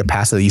always meet a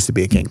pastor that used to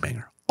be a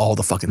gangbanger all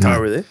the fucking time.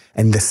 Oh, really?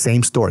 And the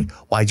same story.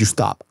 Why'd you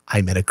stop?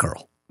 I met a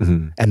girl.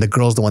 And the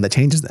girl's the one that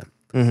changes them.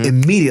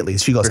 Immediately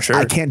she goes,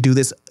 I can't do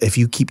this if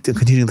you keep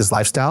continuing this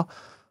lifestyle.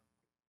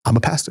 I'm a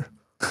pastor.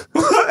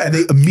 And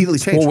they immediately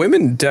change. Well,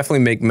 women definitely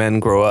make men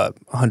grow up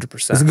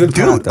 100%. It's a good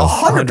count, though.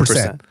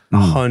 100%.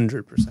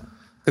 100%.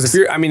 Because if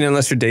you're, I mean,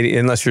 unless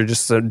you're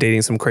just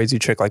dating some crazy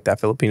chick like that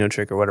Filipino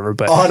chick or whatever.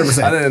 But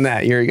 100%. other than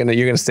that, you're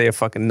gonna stay a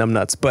fucking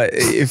numbnuts. But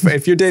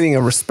if you're dating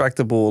a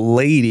respectable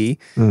lady,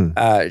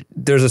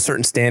 there's a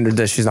certain standard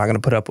that she's not gonna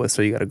put up with.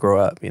 So you got to grow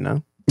up, you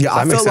know. Yeah,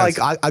 I feel like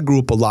I grew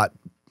up a lot.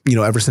 You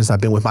know, ever since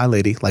I've been with my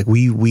lady, like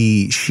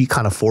she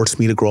kind of forced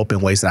me to grow up in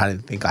ways that I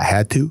didn't think I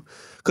had to.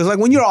 Because like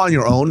when you're on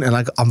your own, and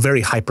like I'm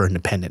very hyper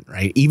independent,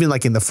 right? Even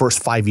like in the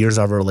first 5 years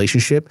of our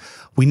relationship,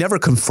 we never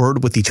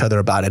conferred with each other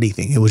about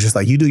anything. It was just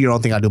like, you do your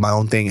own thing, I do my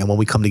own thing. And when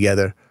we come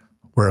together,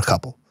 we're a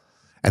couple.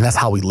 And that's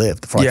how we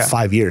lived for like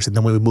 5 years. And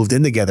then when we moved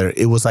in together,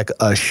 it was like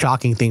a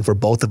shocking thing for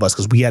both of us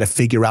because we had to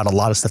figure out a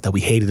lot of stuff that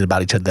we hated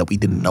about each other that we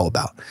didn't know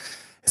about.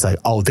 It's like,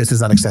 oh, this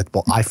is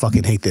unacceptable. I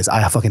fucking hate this.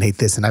 I fucking hate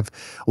this. And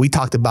we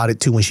talked about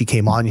it too when she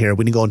came on here.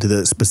 We didn't go into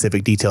the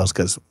specific details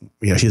because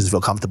she doesn't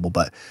feel comfortable,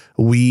 but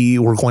we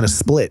were going to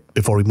split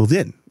before we moved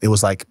in. It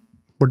was like,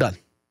 we're done,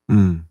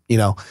 and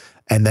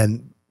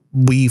then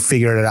we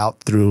figured it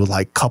out through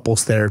like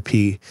couples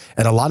therapy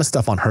and a lot of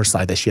stuff on her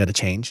side that she had to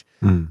change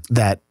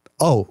that,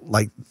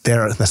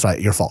 that's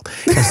right, your fault.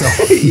 And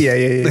so,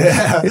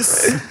 yeah.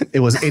 It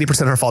was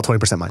 80% her fault,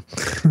 20% mine.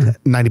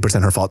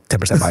 90% her fault,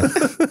 10% mine.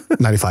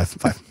 95,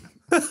 5.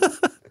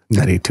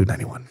 92,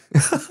 91.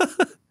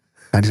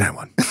 99,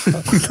 1.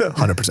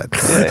 100%.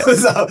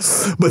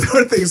 So, but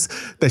there are things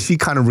that she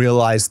kind of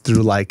realized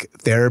through like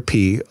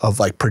therapy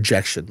of like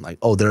projection. Like,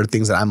 oh, there are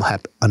things that I'm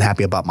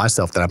unhappy about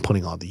myself that I'm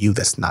putting on to you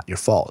that's not your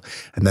fault.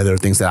 And then there are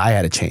things that I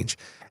had to change.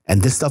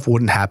 And this stuff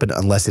wouldn't happen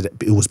unless it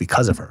was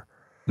because of her.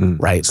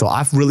 Right. So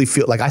I really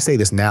feel like I say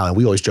this now and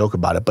we always joke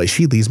about it, but if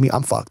she leaves me,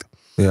 I'm fucked.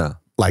 Yeah.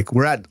 Like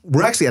we're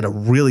actually at a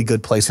really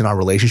good place in our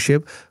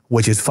relationship,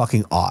 which is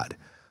fucking odd.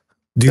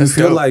 Do you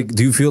feel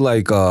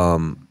like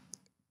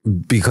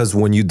because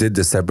when you did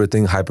the separate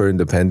thing, hyper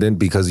independent,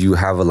 because you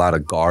have a lot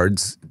of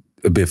guards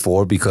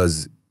before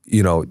because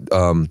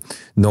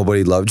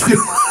nobody loved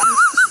you?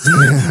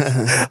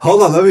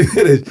 Hold on, let me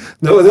finish.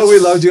 Nobody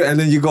loved you, and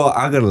then you go,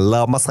 I'm gonna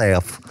love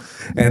myself,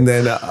 and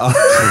then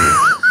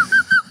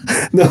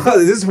no,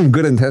 this is from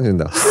good intention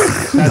though.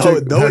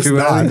 Patrick, no, it's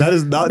not. That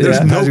is not. There's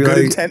no good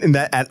intent in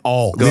that at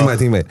all. Be my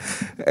teammate,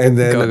 and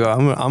then go.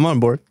 I'm on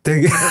board.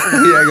 Yeah,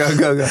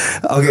 go.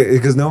 Okay,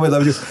 because nobody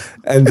loves you,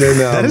 and then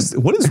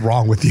what is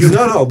wrong with you?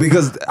 No,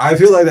 because I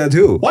feel like that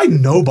too. Why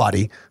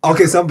nobody?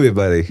 Okay, some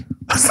people,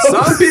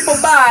 Some people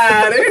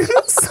body.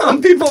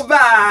 Some people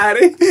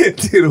body.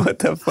 Dude, what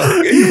the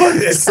fuck?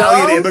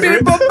 Some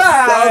people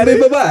body.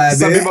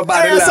 Some people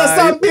body.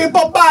 Some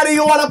people body.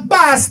 You want a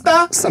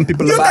pasta? Some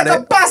people you body. You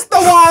take a pasta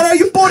water.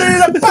 You put it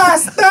in a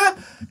pasta.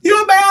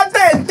 You be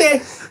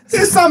atente.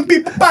 Some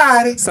people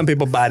body. Some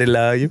people body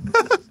love you.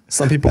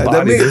 Some people the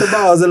body. The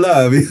balls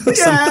love you.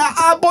 Yeah,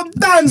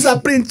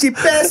 abundanza,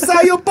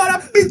 principessa. You put a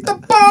pizza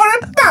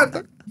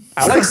por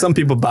I like some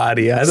people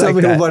body. Some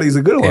people body is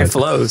a good one. It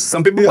flows.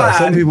 Some people body.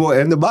 Some people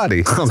and the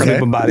body. Some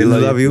people body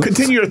love you.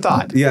 Continue your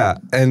thought. Yeah,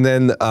 and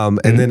then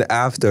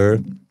after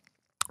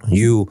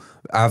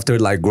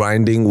like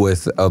grinding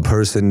with a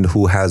person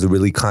who has a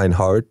really kind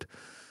heart,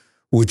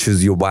 which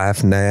is your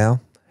wife now,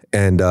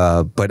 and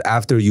but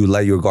after you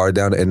let your guard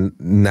down, and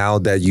now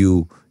that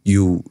you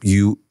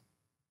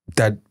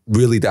that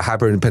really the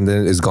hyper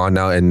independent is gone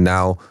now, and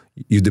now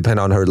you depend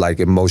on her like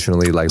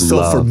emotionally, like so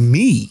love. For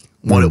me,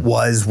 what it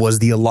was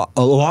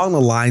along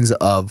the lines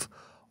of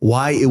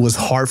why it was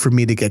hard for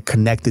me to get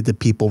connected to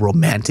people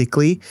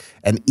romantically,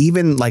 and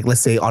even like,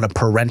 let's say on a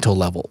parental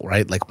level,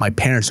 right? Like my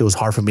parents, it was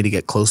hard for me to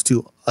get close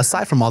to,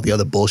 aside from all the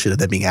other bullshit of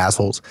them being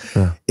assholes.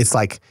 Yeah. It's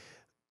like,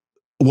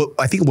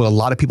 I think what a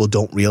lot of people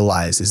don't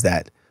realize is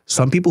that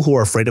some people who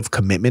are afraid of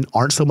commitment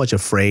aren't so much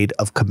afraid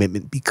of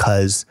commitment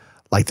because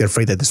like they're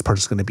afraid that this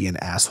person's going to be an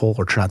asshole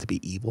or turn out to be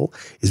evil,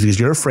 is because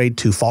you're afraid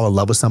to fall in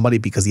love with somebody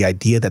because the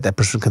idea that that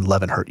person can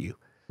love and hurt you.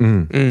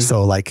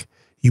 So like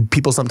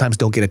people sometimes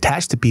don't get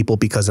attached to people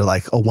because they're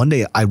like, oh, one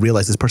day I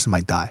realize this person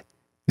might die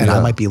and I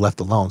might be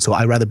left alone. So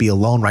I'd rather be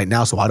alone right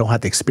now so I don't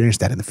have to experience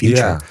that in the future.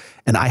 Yeah.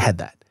 And I had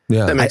that.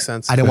 Yeah. That makes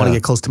sense. I didn't want to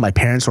get close to my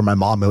parents or my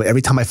mom.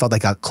 Every time I felt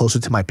like I got closer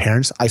to my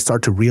parents, I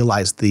start to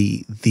realize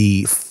the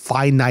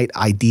finite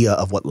idea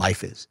of what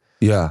life is.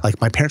 Yeah. Like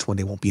my parents one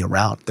day won't be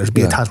around. There's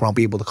been times where I'll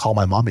be able to call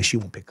my mom and she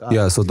won't pick up.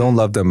 Yeah, so don't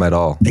love them at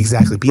all.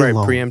 Exactly. Be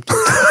alone. Preemptive.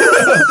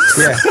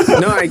 Yeah.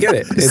 No, I get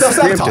it. It's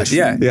self-sabotage.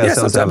 Yeah,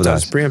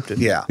 self-sabotage. Preemptive.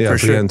 Yeah. For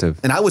preemptive. Sure.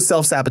 And I would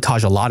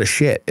self-sabotage a lot of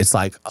shit. It's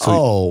like,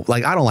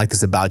 like I don't like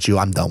this about you.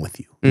 I'm done with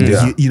you.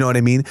 Yeah. You know what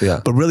I mean?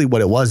 Yeah. But really what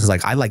it was is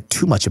like, I like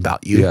too much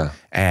about you. Yeah.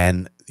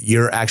 And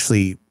you're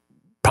actually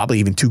probably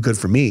even too good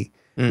for me.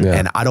 Yeah.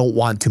 And I don't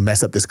want to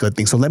mess up this good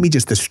thing. So let me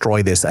just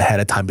destroy this ahead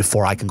of time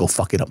before I can go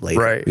fuck it up later.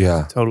 Right.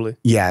 Yeah. Totally.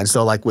 Yeah. And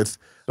so like with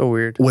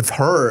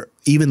her,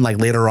 even like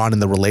later on in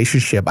the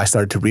relationship, I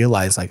started to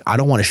realize like, I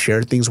don't want to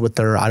share things with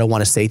her. I don't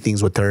want to say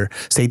things with her,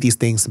 say these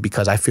things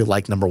because I feel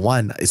like number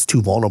one, it's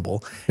too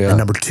vulnerable. Yeah. And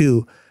number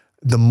two,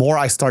 the more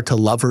I start to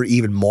love her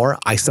even more,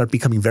 I start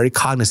becoming very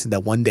cognizant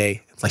that one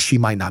day, like she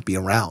might not be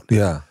around.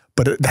 Yeah.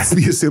 But that's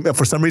me assuming,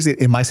 for some reason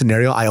in my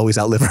scenario, I always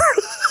outlive her.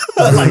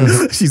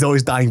 Like she's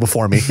always dying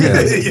before me.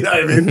 Yeah. You know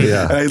what I mean?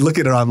 Yeah. And I look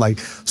at her, I'm like,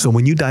 so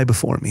when you die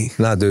before me.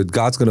 Nah, dude,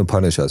 God's going to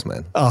punish us,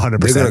 man. 100%.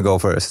 They're going to go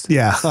first.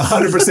 Yeah,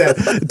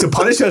 100%. To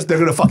punish us, they're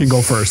going to fucking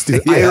go first,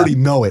 dude. Yeah. I already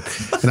know it.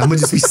 And I'm going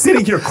to just be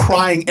sitting here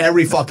crying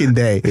every fucking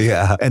day.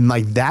 Yeah. And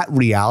like that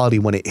reality,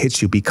 when it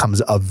hits you,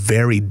 becomes a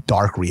very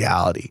dark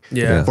reality.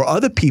 Yeah. For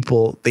other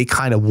people, they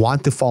kind of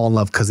want to fall in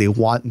love because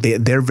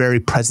they're very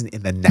present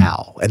in the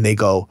now. And they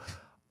go,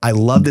 I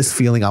love this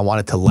feeling. I want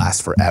it to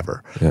last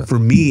forever. Yeah. For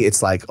me,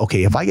 it's like,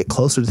 okay, if I get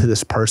closer to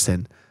this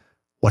person,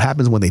 what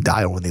happens when they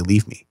die or when they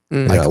leave me?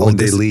 Like, when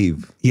they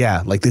leave.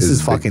 Yeah, like this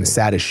is fucking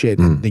sad as shit.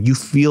 And you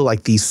feel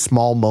like these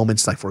small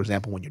moments, like for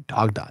example, when your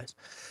dog dies.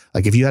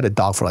 Like if you had a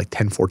dog for like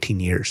 10, 14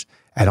 years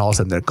and all of a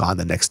sudden they're gone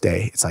the next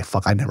day, it's like,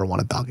 fuck, I never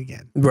want a dog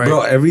again. Right.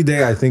 Bro, every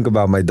day I think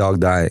about my dog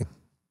dying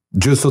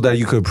just so that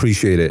you could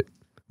appreciate it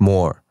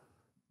more.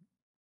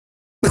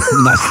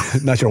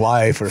 not your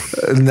wife or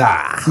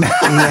Nah.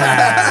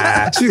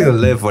 She's gonna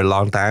live for a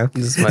long time.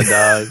 This is my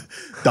dog.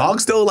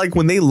 dogs though, like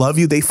when they love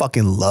you, they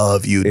fucking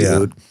love you,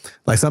 dude.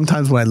 Like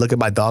sometimes when I look at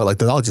my dog, like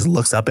the dog just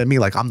looks up at me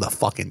like I'm the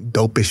fucking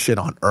dopest shit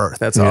on earth.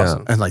 That's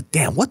awesome. And like,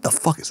 damn, what the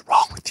fuck is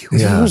wrong with you?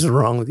 What's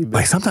wrong with you, bitch?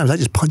 Like sometimes I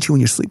just punch you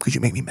in your sleep because you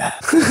make me mad.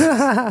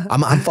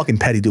 I'm fucking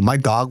petty, dude. My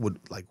dog would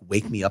like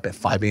wake me up at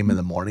 5 a.m. in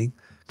the morning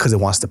because it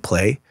wants to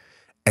play.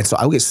 And so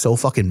I would get so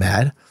fucking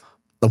mad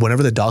that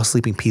whenever the dog's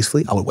sleeping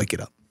peacefully, I would wake it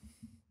up.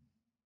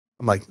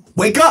 I'm like,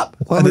 wake up.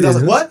 And the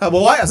dog's like, what? I'm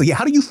like, why? I was like, yeah,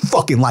 how do you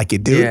fucking like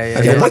it, dude? Yeah.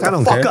 Like, Like, wake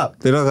the fuck up.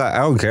 They don't. I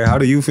don't care. How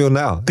do you feel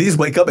now? They just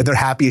wake up and they're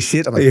happy as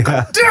shit. I'm like,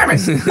 God damn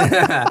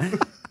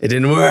it. It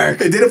didn't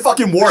work. It didn't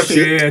fucking work.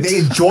 Shit. They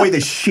enjoy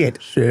the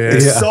shit. Shit.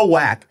 It's so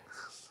whack.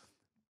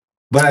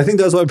 But I think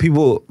that's why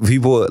people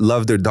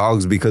love their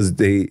dogs because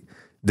they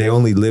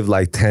only live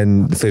like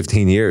 10,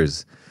 15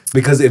 years.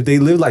 Because if they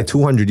live like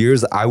 200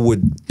 years, I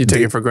would. You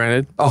take it for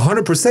granted?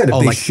 100%. If they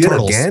like shit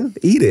turtles. again,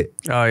 eat it.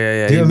 Oh,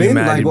 yeah. Do you know what I mean?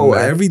 Mad, Like, well,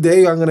 every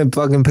day I'm going to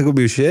fucking pick up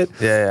your shit.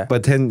 Yeah.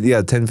 But 10,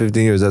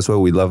 15 years, that's why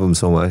we love them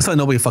so much. That's why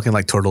nobody fucking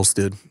like turtles,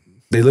 dude.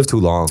 They live too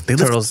long. They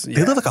live, Turtles, they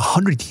live like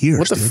 100 years.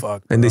 What the dude.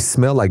 fuck? And they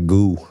smell like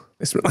goo.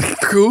 They smell like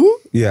goo?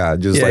 Yeah,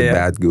 just like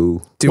bad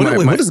goo. Dude,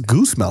 What does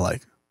goo smell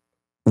like?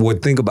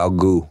 Think about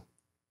goo.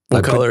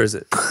 What color is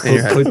it in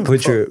your head?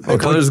 Put your. What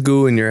color is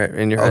goo in your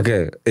head?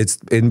 Okay, it's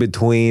in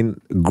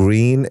between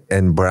green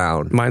and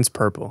brown. Mine's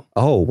purple.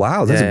 Oh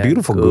wow, that's a Yeah,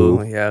 beautiful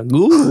goo. Yeah,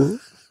 goo.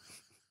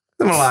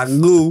 Smell like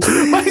goo.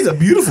 Mine's a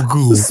beautiful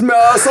goo.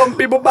 Smell some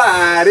people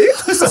body.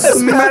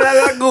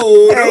 Smell like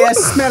goo. Hey, I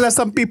smell of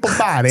some people's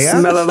body. Huh?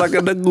 Smell like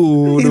the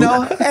goo. You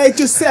know, hey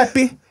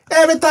Giuseppe,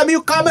 every time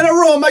you come in a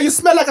room, you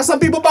smell like some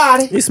people's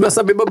body. You smell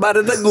some people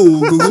body the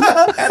goo.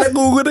 And the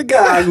goo the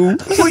guy goo.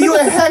 Who you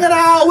hanging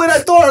out with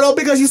a turtle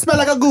because you smell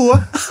like a goo?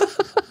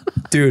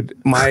 Dude,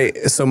 my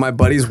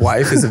buddy's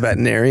wife is a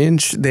veterinarian.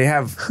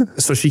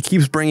 So she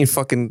keeps bringing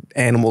fucking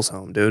animals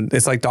home, dude.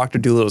 It's like Dr.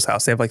 Doolittle's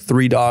house. They have like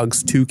 3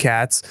 dogs, 2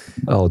 cats,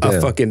 Oh, damn.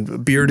 a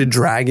fucking bearded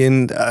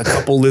dragon, a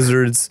couple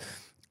lizards,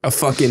 a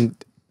fucking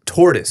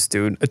tortoise,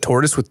 dude. A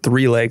tortoise with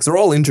 3 legs. They're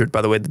all injured,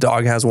 by the way. The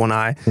dog has 1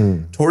 eye.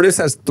 Tortoise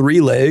has 3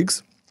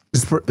 legs.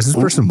 Is this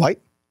person white?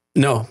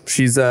 No,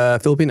 she's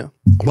Filipino.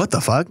 What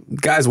the fuck?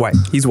 Guy's white.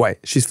 He's white.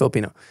 She's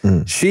Filipino.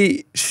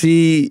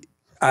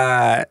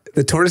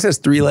 The tortoise has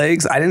 3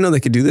 legs. I didn't know they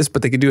could do this,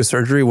 but they could do a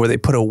surgery where they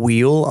put a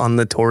wheel on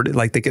the tortoise.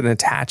 Like they can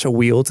attach a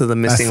wheel to the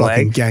missing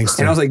fucking leg.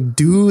 gangster. And I was like,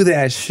 do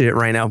that shit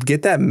right now.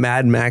 Get that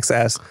Mad Max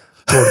ass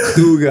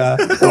tortuga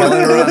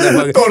rolling around that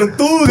fucking.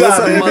 Tortuga, Put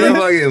some baby.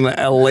 motherfucking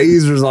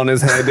lasers on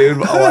his head, dude.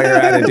 While you're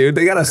at it, dude.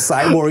 They got a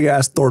cyborg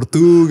ass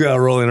tortuga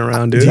rolling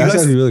around, dude. That's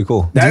actually really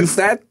cool.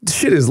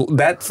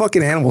 That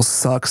fucking animal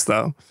sucks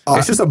though.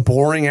 It's just a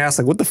boring ass.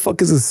 Like, what the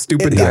fuck is this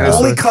stupid? It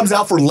dinosaur? only comes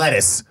out for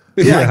lettuce.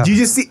 Yeah. Like, you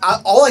just see,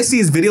 all I see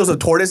is videos of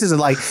tortoises and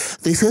like,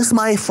 this is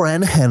my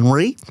friend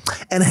Henry.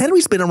 And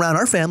Henry's been around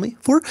our family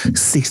for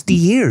 60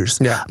 years.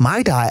 Yeah.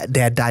 My dad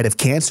died of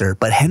cancer,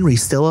 but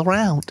Henry's still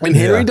around. And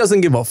Henry doesn't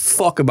give a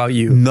fuck about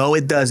you. No,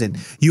 it doesn't.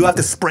 You have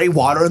to spray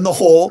water in the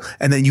hole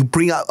and then you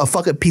bring out a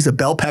fucking piece of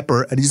bell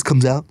pepper and it just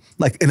comes out.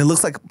 Like, and it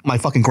looks like my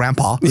fucking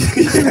grandpa.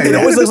 It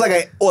always looks like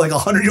a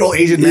 100-year-old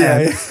Asian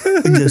man.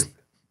 And just,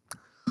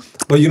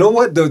 But you know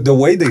what? The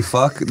way they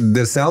fuck,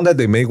 the sound that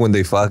they make when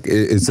they fuck,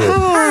 it's a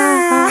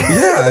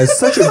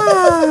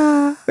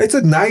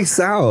nice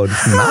sound.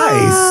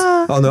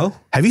 nice. Oh no?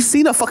 Have you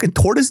seen a fucking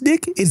tortoise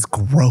dick? It's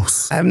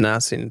gross. I have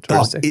not seen a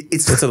tortoise. Dog, dick.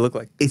 it's- What's it look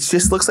like? It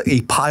just looks like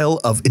a pile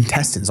of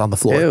intestines on the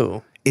floor.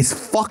 Ew. It's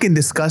fucking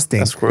disgusting.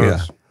 That's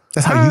gross. Yeah.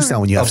 That's how you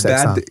sound when you have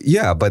sex. Huh?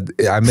 Yeah, but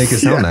I make it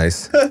sound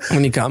nice.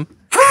 When you come.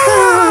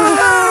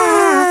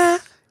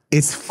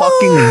 It's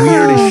fucking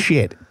weird as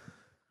shit.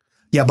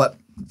 Yeah, but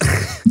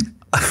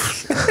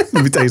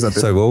let me tell you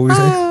something. So what were we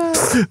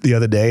saying? The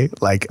other day,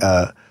 like,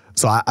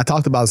 so I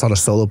talked about this on a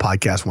solo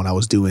podcast when I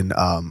was doing,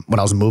 when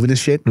I was moving this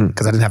shit,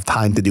 because I didn't have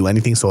time to do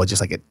anything. So I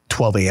just like at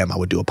 12 a.m. I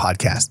would do a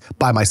podcast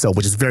by myself,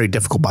 which is very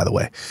difficult, by the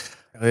way.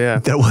 Oh yeah.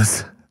 There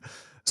was,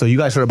 so you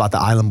guys heard about the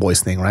Island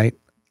Boys thing, right?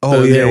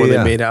 Oh Where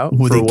they made out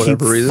Where for they keep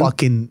whatever reason.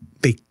 fucking,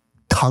 they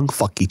tongue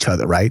fuck each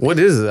other, right? What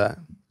is that?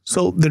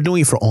 So they're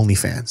doing it for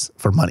OnlyFans,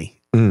 for money.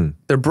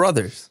 They're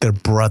brothers. They're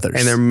brothers.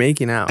 And they're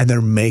making out. and they're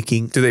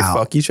making Do they out.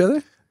 fuck each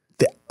other?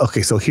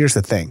 Okay, so here's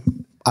the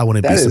thing. I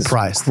wouldn't That be is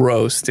surprised.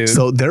 gross, dude.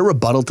 So their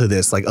rebuttal to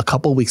this, like a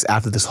couple of weeks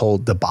after this whole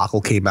debacle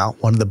came out,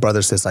 one of the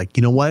brothers says like,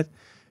 you know what?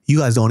 You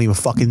guys don't even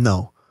fucking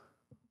know.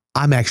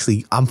 I'm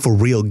for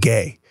real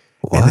gay.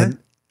 What? And then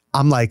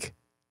I'm like,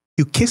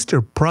 you kissed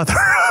your brother.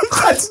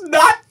 That's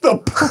not the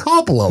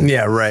problem.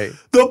 Yeah, right.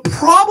 The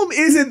problem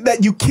isn't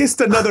that you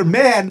kissed another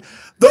man.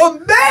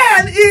 The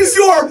man is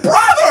your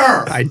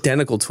brother.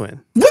 Identical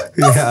twin. What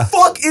the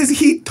fuck is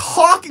he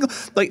talking?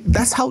 Like,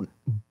 that's how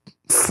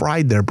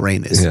fried their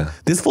brain is. Yeah.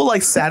 This fool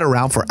like sat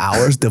around for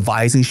hours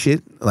devising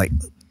shit. Like,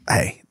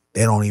 hey,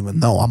 they don't even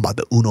know I'm about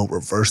to Uno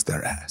reverse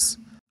their ass.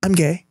 I'm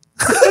gay.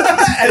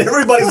 And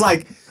everybody's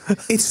like,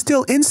 it's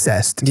still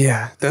incest.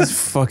 Yeah, that's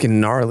fucking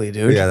gnarly,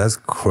 dude. Yeah, that's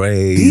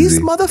crazy. These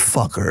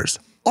motherfuckers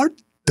are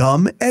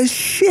dumb as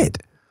shit.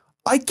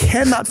 I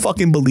cannot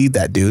fucking believe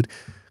that, dude.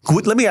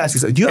 Let me ask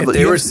you something. Do you If have,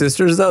 they were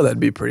sisters, though, that'd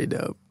be pretty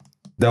dope.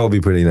 That would be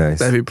pretty nice.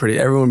 That'd be pretty.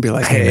 Everyone would be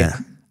like, Hey, hey,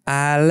 man.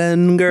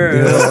 island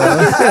girl.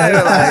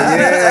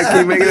 Yeah,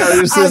 keep making out with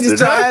your sister. I'm just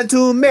trying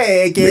to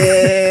make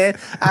it.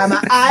 I'm an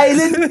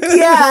island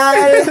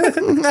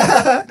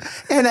guy.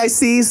 And I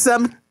see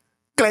some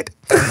clit.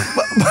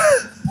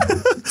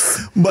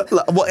 But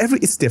well,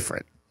 it's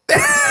different.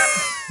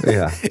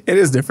 Yeah. It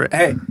is different.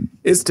 Hey,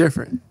 it's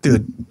different.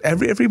 Dude,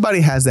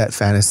 everybody has that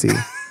fantasy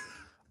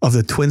of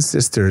the twin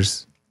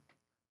sisters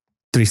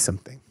threesome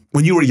thing.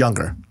 When you were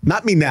younger.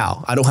 Not me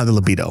now. I don't have the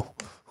libido.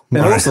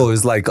 And also,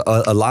 it's like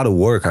a lot of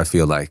work, I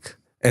feel like.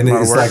 And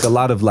it's like a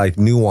lot of like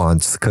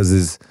nuance because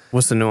it's...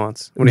 What's the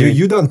nuance? What do you mean?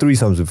 You done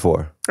threesomes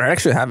before. I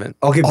actually haven't.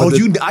 Okay, Oh,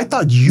 I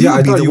thought you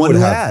would be the one who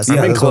has. Yeah,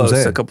 I've been that's what I'm close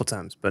saying. a couple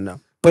times, but no.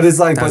 But it's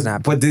like, Hasn't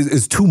happened. but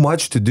it's too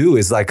much to do.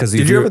 It's like, because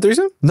Did you have a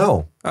threesome?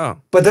 No. Oh.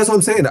 But that's what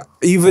I'm saying.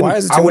 Even Why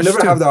is it I too would much never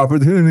to have do? the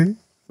opportunity.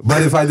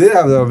 But if I did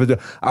have the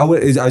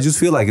opportunity, I just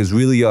feel like it's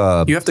really You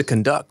have to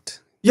conduct.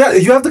 yeah,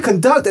 you have to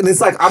conduct, and it's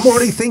like I'm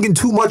already thinking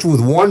too much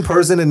with one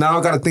person, and now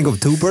I got to think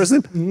of two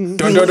person. Dun,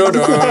 dun, dun,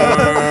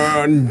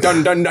 dun,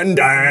 dun, dun, dun,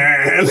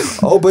 dun.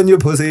 Open your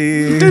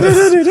pussy.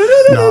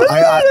 No,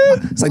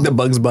 It's like the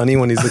Bugs Bunny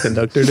when he's the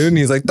conductor, dude, and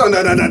he's like, dun,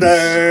 dun, dun, dun,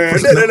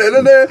 dun, dun,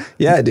 dun, dun.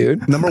 Yeah,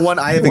 dude. number one,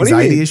 I have What do you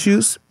anxiety mean?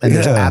 issues, and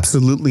there's Yeah.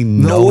 absolutely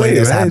no way way,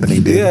 this right?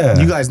 happening, dude. Yeah.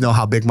 You guys know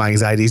how big my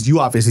anxiety is. You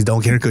obviously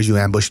don't care because you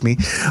ambushed me,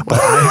 but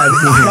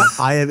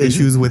I have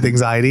issues with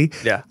anxiety.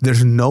 Yeah.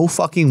 There's no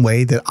fucking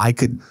way that I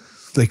could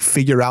like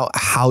figure out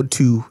how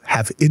to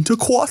have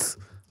intercourse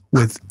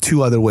with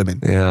two other women.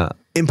 Yeah.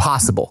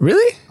 Impossible.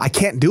 Really? I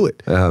can't do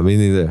it. Me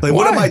neither. Like,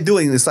 what am Why? I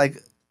doing? It's like,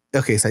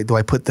 okay, it's like, do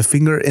I put the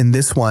finger in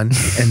this one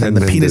and then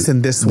the then penis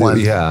in this one?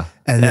 yeah.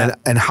 And then,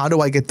 and how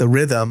do I get the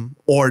rhythm?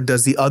 Or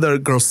does the other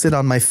girl sit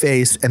on my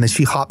face and then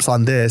she hops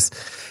on this?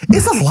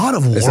 It's a lot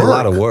of work. It's a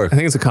lot of work. I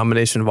think it's a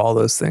combination of all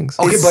those things.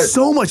 Okay, It's but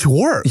so much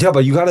work. yeah,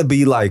 but you got to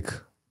be like.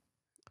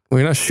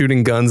 We're not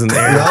shooting guns in the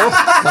air.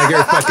 Like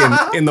you're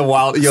fucking in the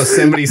wild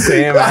Yosemite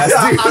Sam ass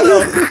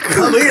dude.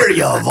 Come here,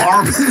 you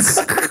varmints.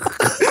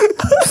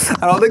 I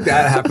don't think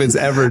that happens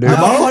ever, dude.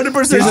 I'm 100%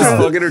 He's just sure.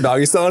 fucking her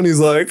doggy style and he's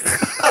like,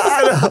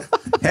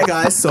 Hey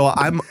guys, so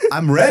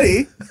I'm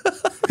ready.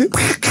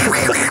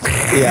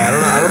 yeah,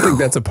 I don't think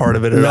that's a part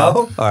of it at all.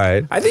 All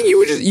right. I think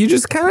you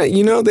just kind of,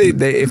 you know,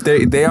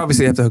 they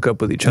obviously have to hook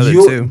up with each other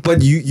You, too.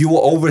 but you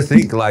will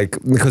overthink, like,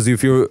 because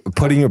if you're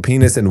putting your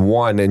penis in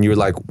one and you're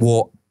like,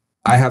 well,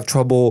 I have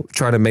trouble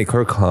trying to make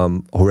her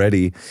come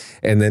already.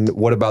 And then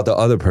what about the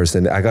other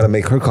person? I got to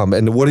make her come.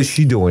 And what is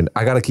she doing?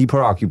 I got to keep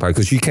her occupied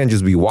because she can't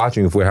just be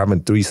watching if we're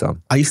having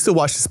threesome. I used to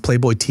watch this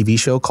Playboy TV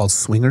show called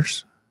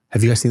Swingers.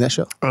 Have you guys seen that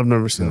show? I've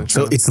never seen that.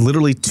 So it's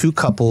literally two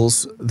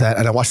couples that,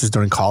 and I watched this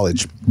during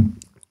college.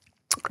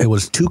 It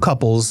was two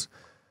couples,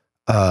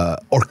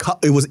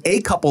 it was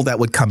a couple that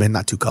would come in,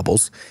 not two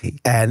couples.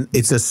 And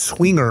it's a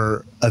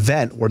swinger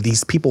event where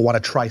these people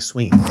want to try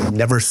swinging. They've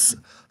never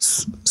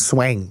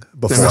swang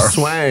before. Never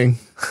swang.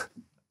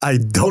 I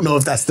don't know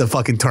if that's the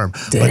fucking term,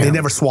 but they Damn.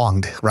 never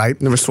swanged, right?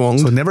 Never swung.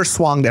 So never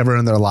swanged ever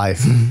in their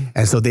life.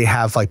 And so they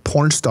have like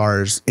porn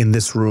stars in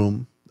this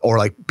room or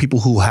like people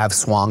who have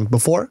swanged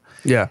before.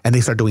 Yeah. And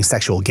they start doing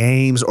sexual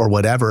games or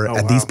whatever.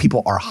 and these wow.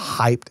 people are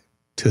hyped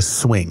to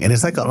swing. And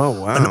it's like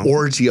wow. an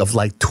orgy of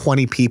like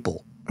 20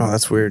 people. Oh,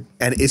 that's weird.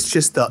 And it's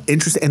just the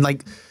interesting. And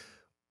like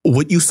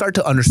what you start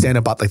to understand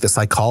about like the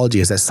psychology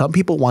is that some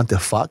people want to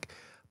fuck,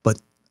 but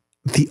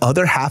the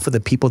other half of the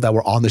people that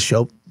were on the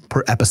show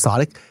per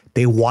episodic,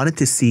 they wanted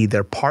to see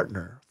their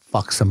partner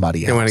fuck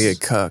somebody else. They want to get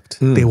cucked.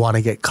 They want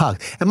to get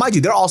cucked. And mind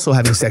you, they're also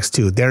having sex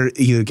too. They're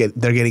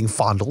getting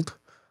fondled,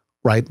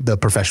 right? The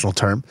professional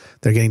term.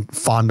 They're getting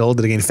fondled.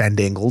 They're getting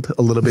fandangled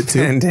a little bit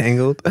too.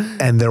 Entangled.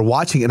 And they're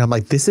watching it. And I'm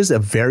like, this is a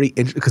very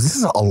interesting, because this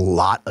is a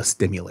lot of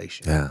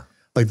stimulation. Yeah.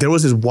 Like there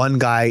was this one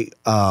guy,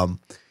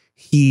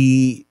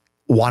 he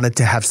wanted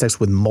to have sex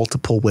with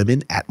multiple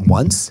women at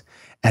once.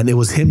 And it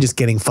was him just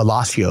getting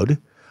fellacioed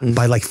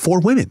by like 4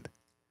 women.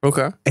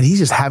 Okay. And he's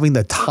just having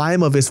the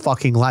time of his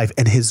fucking life.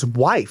 And his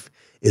wife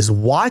is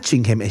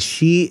watching him as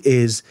she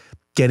is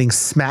getting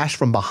smashed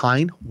from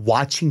behind,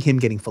 watching him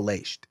getting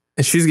filleted.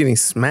 And she's getting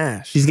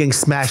smashed. She's getting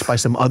smashed by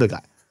some other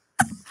guy.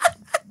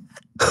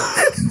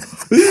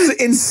 This is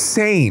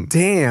insane.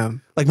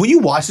 Damn. Like when you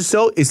watch the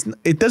show,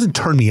 it doesn't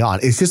turn me on.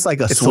 It's just like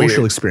a social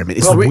weird. experiment.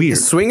 It's weird.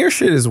 Swinger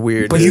shit is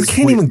weird. But dude. you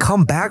can't even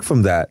come back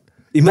from that.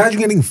 Imagine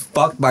getting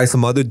fucked by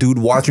some other dude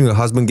watching your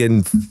husband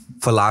getting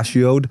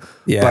fellacioed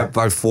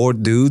by 4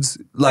 dudes.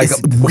 Like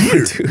It's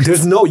weird, dude.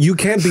 There's no, you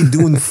can't be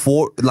doing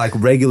 4 like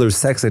regular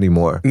sex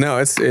anymore. No,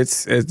 it's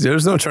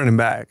there's no turning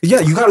back. Yeah,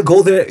 you gotta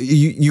go there.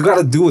 You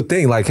gotta do a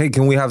thing. Like, hey,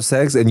 can we have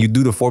sex? And you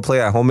do the foreplay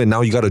at home, and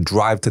now you gotta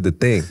drive to the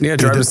thing. Yeah,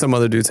 drive to some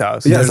other dude's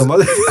house. Yeah, some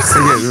other.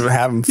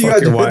 Have him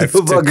fuck your wife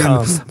to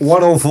come.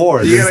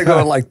 104. You gotta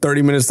go like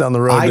 30 minutes down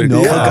the road. I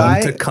know a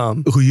guy to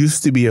come. who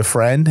used to be a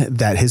friend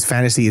that his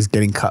fantasy is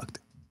getting cucked.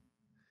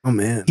 Oh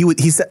man,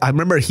 He said. I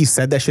remember he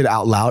said that shit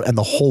out loud, and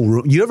the whole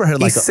room. You ever heard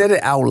he like said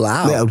it out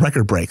loud. a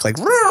record break? Like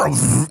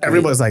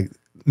everybody's like,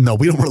 no,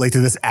 we don't relate to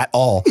this at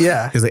all.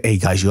 Yeah. He's like, hey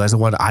guys, you guys know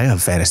what? I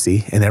have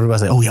fantasy, and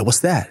everybody's like, oh yeah,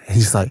 what's that? And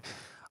he's like,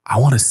 I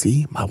want to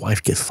see my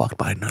wife get fucked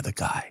by another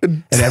guy.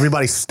 And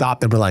everybody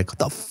stopped and were like, what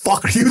the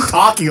fuck are you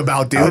talking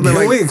about, dude?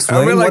 Can we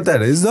explain what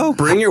that is, though?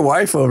 Bring your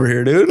wife over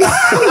here, dude.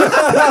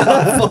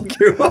 Fuck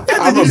your wife.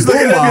 And then you just look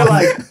at him, you're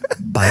like,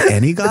 by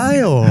any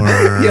guy or?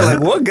 Yeah, like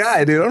what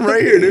guy, dude? I'm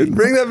right here, dude.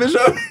 Bring that bitch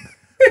over.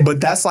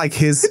 But that's like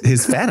his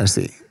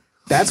fantasy.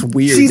 That's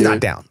weird. She's dude. not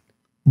down.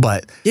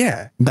 But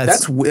Yeah,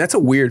 That's- that's a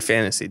weird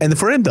fantasy. Dude. and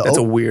for him though, That's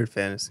a weird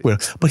fantasy.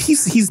 but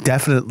he's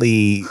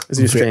definitely Is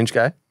he a strange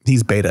guy?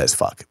 he's beta as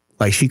fuck.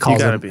 Like she calls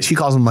gotta him be. she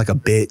calls him like a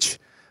bitch,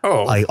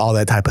 Oh, like all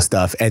that type of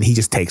stuff, and he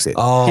just takes it.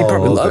 Oh, he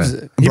probably okay. loves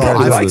it. He Bro,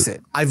 probably I've- likes it.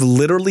 I've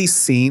literally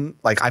seen,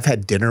 like, I've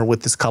had dinner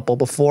with this couple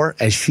before,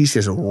 and she's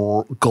just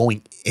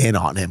going in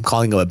on him,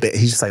 calling him a bitch.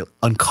 He's just like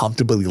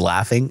uncomfortably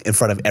laughing in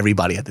front of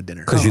everybody at the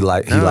dinner. Because he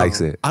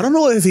likes it. I don't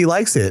know if he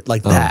likes it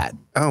like that,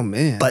 Oh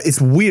man, but it's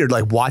weird,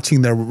 like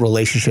watching their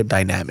relationship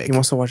dynamic. he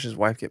wants to watch his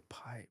wife get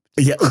piped.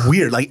 Yeah,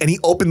 weird. Like, and he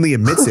openly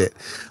admits it.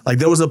 Like,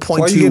 there was a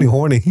point Why are too. you getting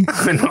horny?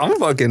 I'm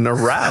fucking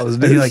aroused,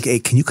 And dude. you're like, hey,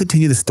 can you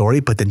continue the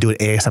story, but then do it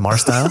ASMR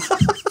style?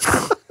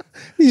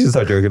 You just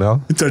start jerking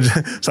off.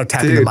 Start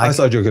tapping Dude, the I mic.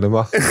 start jerking him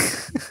off.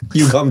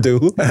 You come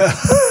too.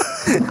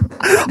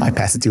 I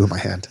pass it to you with my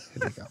hand.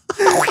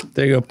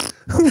 There you go.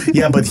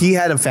 Yeah, but he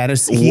had a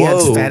fantasy. He had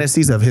Whoa.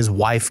 fantasies of his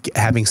wife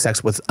having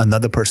sex with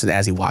another person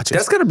as he watches.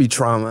 That's gotta be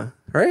trauma,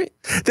 right?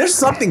 There's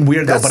something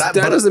weird though. That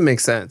But doesn't make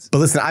sense. but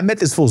listen, I met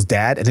this fool's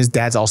dad, and his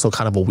dad's also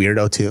kind of a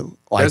weirdo too.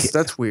 Like,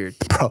 That's weird.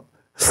 bro,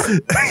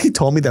 he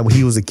told me that when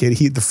he was a kid,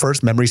 the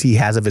first memories he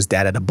has of his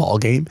dad at a ball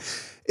game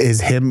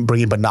is him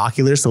bringing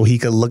binoculars so he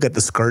could look at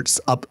the skirts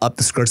up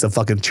the skirts of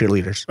fucking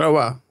cheerleaders. Oh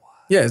wow.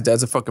 Yeah, his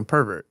dad's a fucking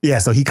pervert. Yeah,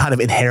 so he kind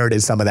of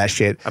inherited some of that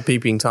shit. A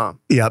peeping Tom.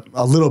 Yeah,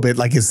 a little bit,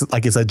 like it's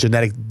a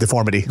genetic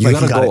deformity. You Like,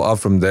 gotta he got go it. up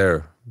from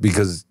there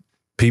because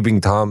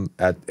peeping Tom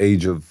at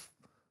age of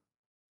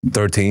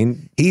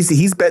 13. He's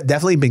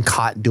definitely been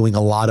caught doing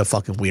a lot of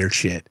fucking weird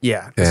shit.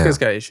 Yeah, this Yeah. guy's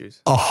got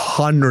issues.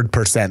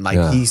 100%. Like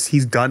Yeah.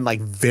 he's done like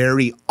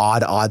very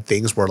odd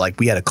things where like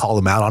we had to call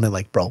him out on it.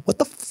 Like, bro, what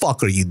the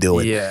fuck are you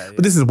doing? Yeah,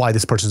 But this is why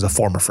this person's a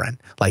former friend.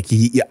 Like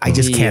I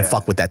just can't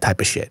fuck with that type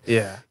of shit.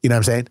 Yeah. You know what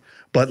I'm saying?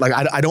 But like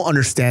I don't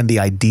understand the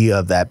idea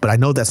of that. But I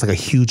know that's like a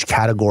huge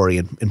category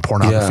in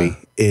pornography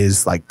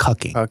is like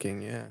cucking.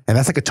 Fucking yeah. And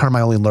that's like a term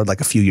I only learned like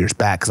a few years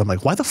back because I'm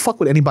like, why the fuck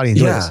would anybody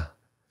enjoy this?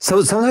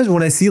 So sometimes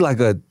when I see like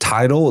a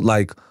title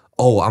like,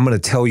 oh, I'm gonna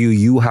tell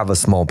you have a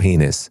small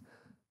penis.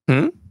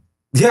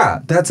 Yeah,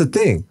 that's a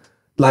thing.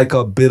 Like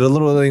a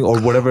belittling or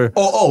whatever.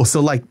 Oh,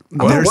 so like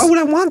Why would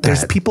I want that?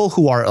 There's people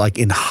who are like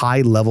in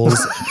high levels,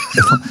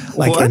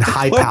 like in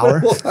high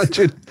power.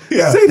 Say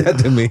that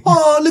to me.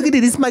 Oh, look at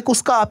it. It's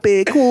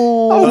microscopic.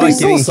 Oh, Oh, like it's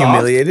so getting soft.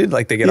 humiliated?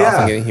 Like they get off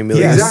on getting Yes.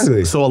 humiliated?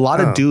 Exactly. So a lot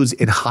of dudes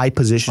in high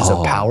positions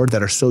of power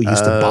that are so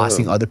used to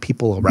bossing other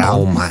people around,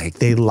 Oh my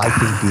they like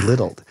being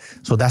belittled.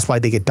 So that's why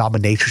they get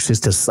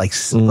dominatrixes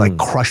to like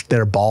crush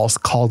their balls,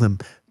 call them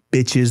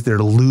bitches. They're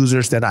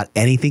losers. They're not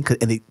anything,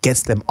 and it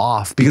gets them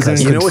off Because because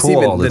they're You know what's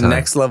control all even the the time.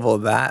 next level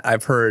of that?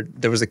 I've heard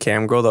there was a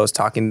cam girl that was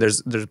talking.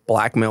 There's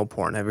blackmail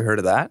porn. Have you heard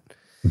of that?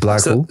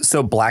 Black hole?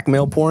 So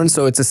blackmail porn.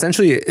 So it's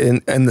essentially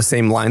in the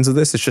same lines of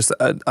this. It's just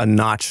a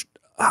notch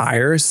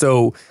higher.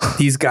 So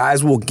these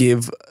guys will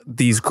give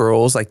these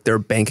girls like their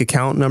bank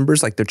account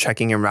numbers, like their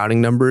checking and routing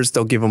numbers.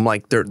 They'll give them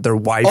like their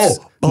wife's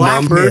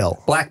blackmail. number.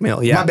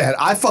 Blackmail. Yeah. My bad.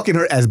 I fucking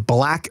heard as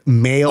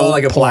blackmail. Oh,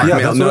 like a porn.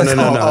 blackmail. that's no, what no, I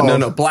no, thought. no,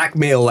 no, no.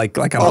 Blackmail, like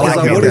I'm I was like,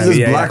 blackmail. what is this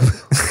Yeah, black?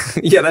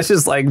 yeah, that's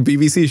just like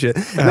BBC shit.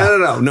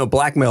 No,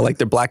 blackmail, like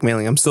they're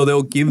blackmailing them. So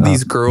they'll give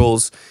these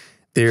girls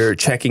their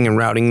checking and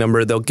routing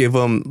number. They'll give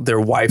them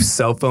their wife's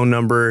cell phone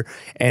number,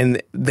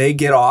 and they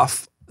get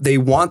off. They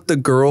want the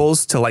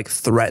girls to like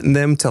threaten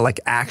them to like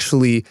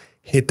actually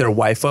hit their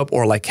wife up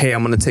or like, hey,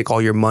 I'm gonna take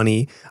all your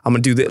money. I'm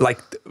gonna do that, like,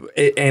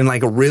 and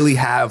like really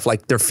have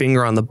like their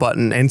finger on the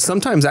button, and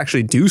sometimes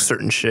actually do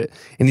certain shit.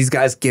 And these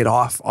guys get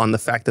off on the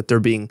fact that they're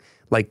being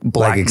like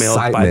blackmailed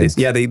by excitement. this.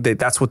 Yeah, they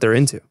that's what they're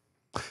into.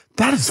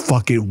 That is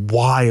fucking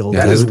wild.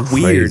 Yeah, That is that's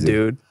weird, crazy.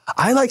 dude.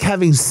 I like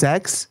having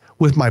sex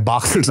with my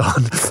boxers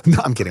on. No,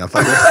 I'm kidding. I'm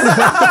fucking.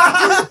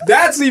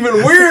 That's even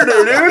weirder,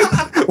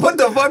 dude. What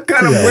the fuck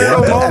kind of weirdo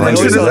And moment then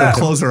shit is she's like, that?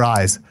 close her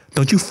eyes.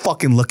 Don't you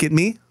fucking look at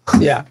me.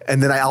 Yeah,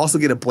 And then I also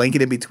get a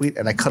blanket in between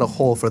and I cut a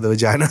hole for the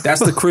vagina. that's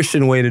the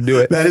Christian way to do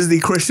it. That is the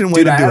Christian way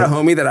Dude, to I do had a it.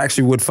 homie that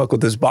actually would fuck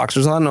with his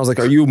boxers on. And I was like,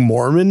 "Are you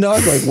Mormon,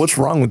 dog? Like, what's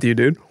wrong with you,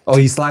 dude?" Oh,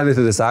 he slid it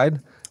to the side?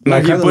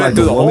 Like, you kinda put it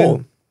through the woman?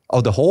 hole.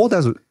 Oh, the hole?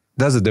 That's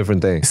a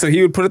different thing. So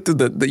he would put it through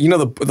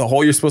the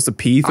hole you're supposed to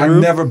pee through.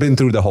 I've never been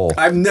through the hole.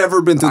 I've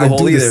never been through the hole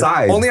do either. the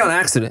side. Only on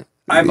accident.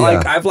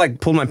 I've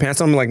pulled my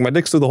pants on. I'm like, my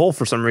dick's through the hole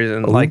for some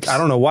reason. Oops. Like, I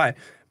don't know why.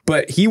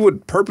 But he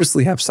would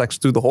purposely have sex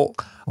through the hole.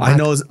 I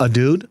know a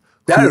dude.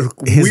 That is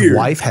his weird.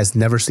 wife has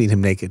never seen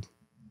him naked,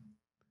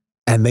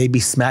 and they be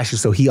smashing.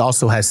 So he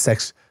also has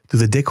sex through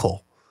the dick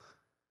hole.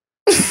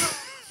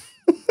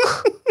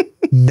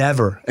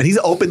 Never, and he's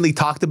openly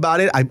talked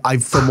about it. I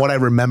from what I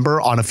remember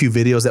on a few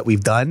videos that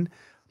we've done,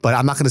 but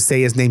I'm not going to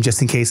say his name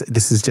just in case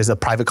this is just a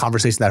private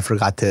conversation that I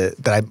forgot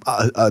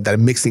that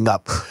I'm mixing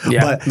up.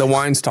 Yeah, but, the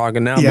wine's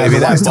talking now. Yeah, Baby,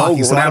 the wine's that talking,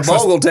 Bogle, so that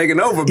Bogle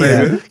taking over,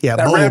 baby. Yeah,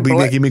 that Bogle red be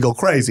bland- making me go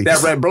crazy.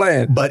 That red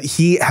bland. But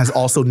he has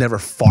also never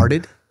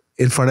farted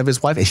in front of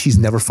his wife, and she's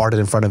never farted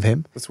in front of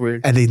him. That's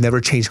weird. And they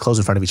never changed clothes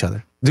in front of each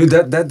other. Dude,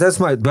 that's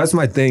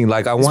my thing.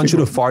 Like, I want you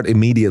to fart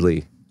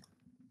immediately.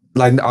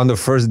 Like, on the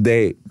first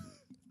date.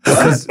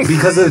 Because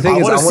the thing I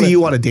is, want to see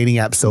you on a dating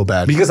app so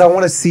bad. because I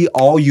want to see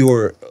all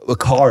your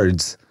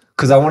cards.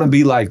 Because I want to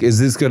be like, is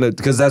this gonna?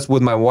 Because that's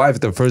with my wife.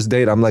 The first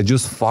date, I'm like,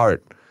 just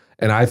fart,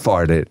 and I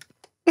farted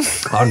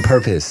on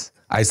purpose.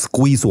 I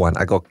squeeze one.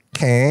 I go,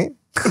 okay.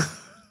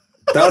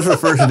 That was your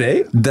first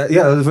date? That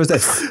was the first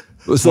date.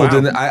 So Wow.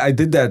 then I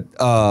did that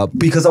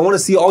because I want to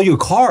see all your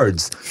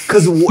cards.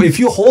 Because if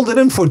you hold it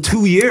in for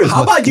 2 years,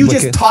 How about you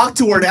just talk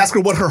to her and ask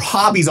her what her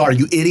hobbies are,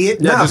 you idiot?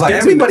 Yeah, Nah, just but get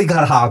to everybody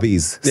got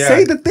hobbies. Yeah.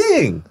 Say the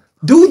thing.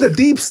 Do the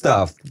deep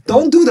stuff.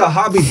 Don't do the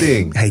hobby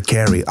thing. Hey,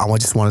 Gary, I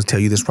just want to tell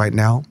you this right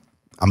now.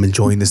 I'm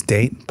enjoying this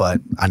date, but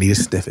I need to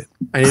sniff it.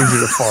 I need you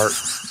to fart.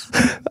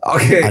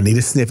 Okay. I need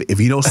to sniff it. If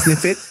you don't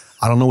sniff it,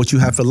 I don't know what you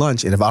have for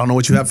lunch. And if I don't know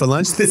what you have for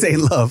lunch, this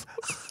ain't love.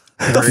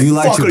 The You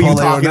like fuck are you Chipotle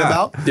or talking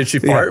not? about? Did she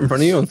fart in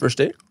front of you on the first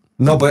date?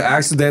 No, but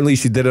accidentally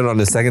she did it on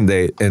the second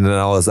date, and then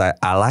I was like,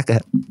 I like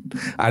it.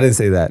 I didn't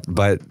say that,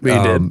 but you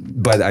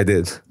did. But I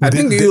did. I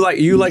think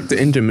you like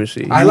the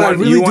intimacy. I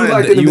really do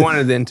like it. You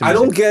wanted the intimacy. I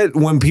don't get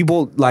when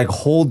people like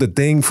hold the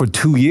thing for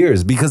 2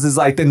 years because it's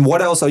like, then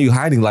what else are you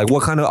hiding? Like,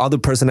 what kind of other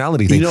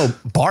personality thing? You know,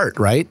 Bart,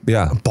 right?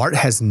 Yeah. Bart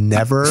has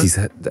never, She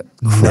said that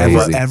never,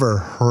 crazy. ever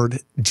heard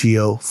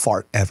Gio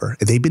fart ever.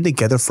 They've been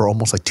together for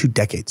almost like 2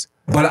 decades.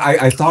 But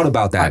I thought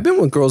about that. I've been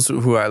with girls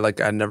who I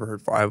never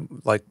heard fart.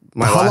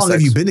 How long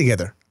have you been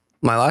together?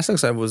 My last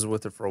ex, I was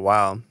with her for a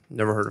while.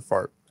 Never heard her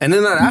fart. And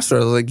then I asked her, I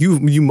was like,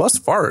 you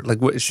must fart. Like,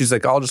 what? She's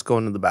like, I'll just go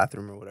into the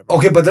bathroom or whatever.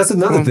 Okay, but that's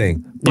another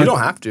thing. You don't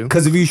have to.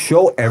 Because if you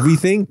show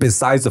everything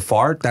besides the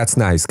fart, that's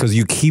nice because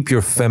you keep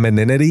your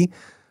femininity.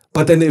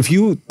 But then if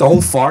you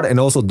don't fart and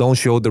also don't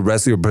show the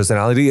rest of your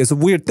personality, it's a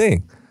weird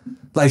thing.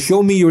 Like,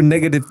 show me your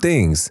negative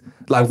things,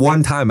 like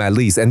one time at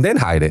least, and then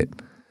hide it.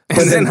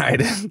 And then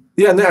hide it.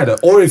 Yeah, and then hide it.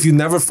 Or if you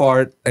never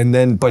fart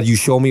but you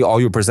show me all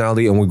your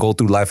personality and we go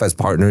through life as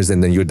partners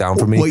and then you're down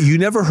for me. Well, you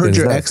never heard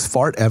Then your it's ex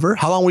fart ever?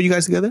 How long were you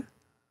guys together?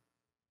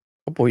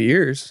 Couple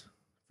years.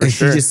 And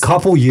she just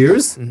Couple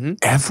years?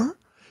 ever?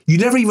 You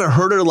never even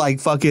heard her like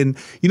fucking,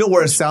 you know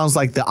where it sounds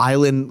like the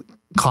island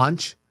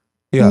conch?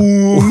 Yeah.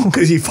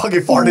 Because you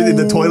fucking farted in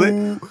the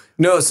toilet?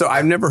 No, so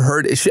I've never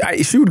heard it.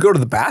 She would go to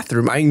the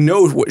bathroom. I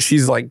know what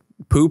she's like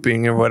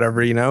pooping or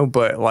whatever,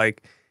 but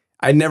like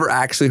I never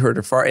actually heard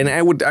her fart. And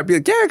I'd be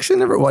like, yeah, actually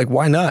never. Like,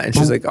 why not? And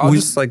she's like, I'll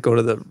just like go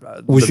to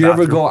the Would she ever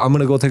bathroom. go, I'm going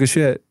to go take a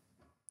shit?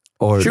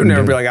 Or She would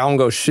never be like, I don't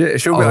go shit.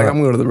 She'll be like,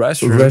 I'm going to go to the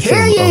restroom.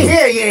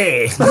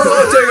 Yeah. I'm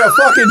gonna take a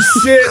fucking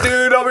shit,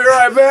 dude. I'll be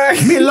right back.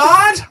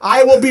 Milad,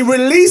 I will be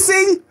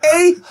releasing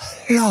a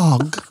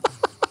log.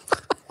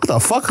 What the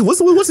fuck?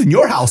 What's in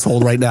your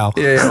household right now?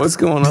 Yeah, what's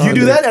going on? You do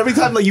dude? that every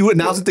time like you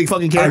announce it to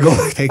fucking Carrie? I go,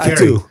 hey, I Carrie,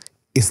 do.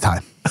 it's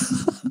time.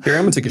 Here,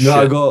 I'm gonna take a No, shit.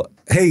 I go,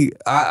 hey,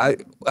 I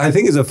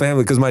think it's a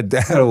family because my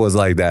dad was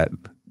like that.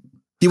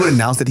 He would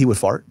announce that he would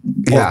fart?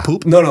 Yeah. Or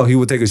poop? No, he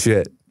would take a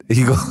shit.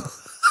 He go,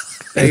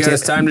 Hey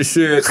guys, time to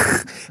shit.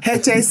 Hey,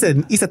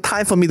 Jason, it's a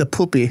time for me to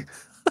poopy.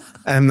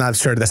 I'm not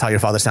sure that's how your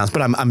father sounds,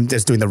 but I'm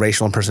just doing the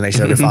racial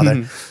impersonation of your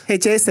father. Hey,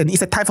 Jason,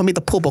 it's a time for me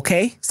to poop,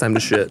 okay? It's time to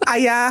shit.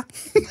 Aya.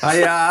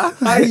 Hiya.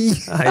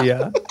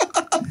 Hiya.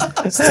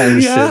 It's time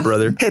to shit,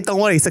 brother. Hey,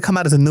 don't worry, it's to come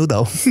out as a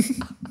noodle.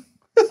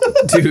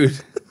 Dude.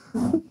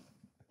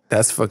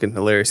 That's fucking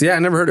hilarious. Yeah, I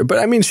never heard it. But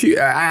I mean, I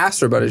asked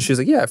her about it. She's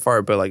like, yeah, I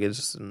fart, but like it's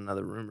just in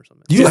another room or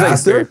something. You She's like,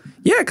 asked her?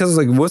 Yeah, because I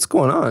was like, what's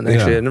going on?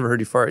 Actually, Yeah. I never heard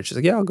you fart. She's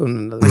like, yeah, I'll go in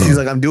another room. She's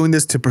like, I'm doing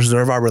this to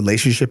preserve our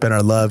relationship and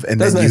our love. And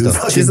That's then nice you though.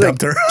 fucking She's like,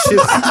 dumped her.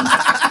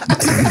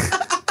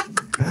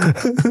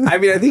 I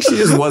mean, I think she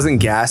just wasn't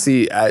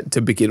gassy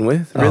to begin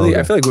with. Really, okay.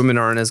 I feel like women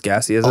aren't as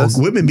gassy as us.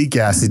 Women be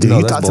gassy, dude. No,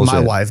 You that's talk to my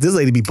bullshit. wife. This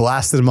lady be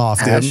blasting them off,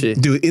 Has dude.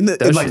 she? Dude,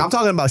 Does like she? I'm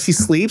talking about, she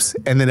sleeps,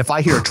 and then if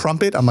I hear a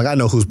trumpet, I'm like, I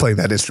know who's playing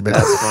that instrument.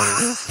 That's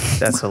funny.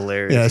 That's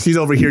hilarious. Yeah, she's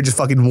over here just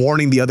fucking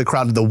warning the other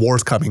crowd that the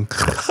war's coming.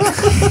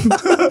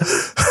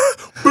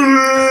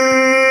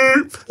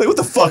 Like, what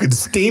the fucking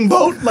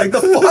steamboat? Like, the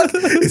fuck?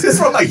 Is this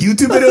from my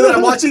YouTube video that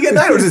I'm watching at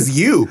night, or is this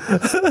you?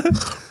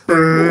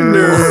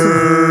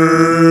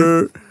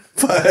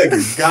 Fucking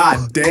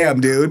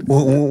goddamn, dude.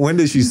 when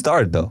did she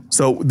start though?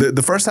 So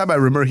the first time I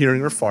remember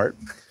hearing her fart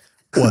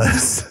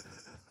was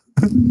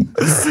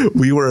This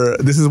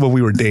is when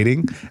we were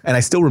dating, and I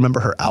still remember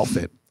her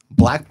outfit.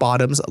 Black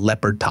bottoms,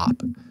 leopard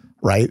top,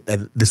 right?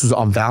 And this was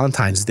on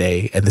Valentine's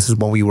Day, and this is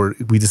when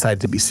we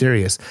decided to be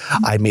serious.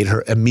 I made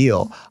her a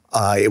meal.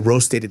 It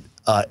roasted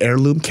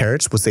heirloom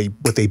carrots with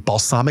a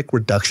balsamic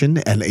reduction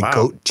and a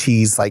goat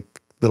cheese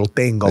little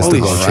thing going on.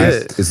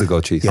 Right? It's the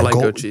goat cheese. Yeah, I like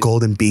goat cheese.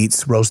 Golden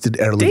beets, roasted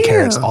heirloom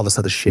carrots, all this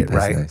other shit,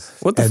 right? Nice.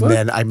 What the and fuck?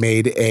 then I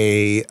made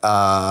a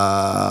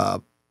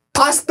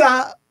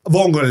pasta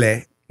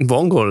vongole.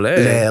 Vongole.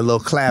 Yeah, a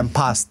little clam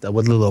pasta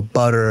with a little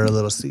butter, a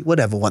little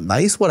whatever. What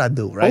nice? What I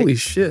do, right? Holy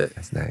shit.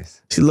 That's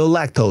nice. She's a little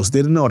lactose.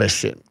 Didn't know that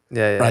shit.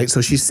 Yeah. Right?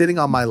 So she's sitting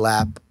on my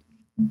lap.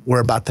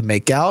 We're about to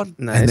make out.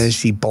 Nice. And then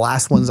she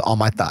blasts ones on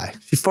my thigh.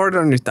 She farted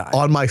on your thigh.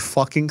 On my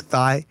fucking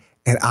thigh.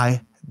 And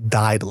I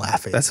died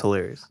laughing. That's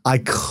hilarious. I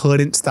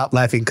couldn't stop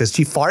laughing because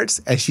she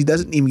farts and she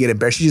doesn't even get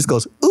embarrassed. She just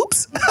goes,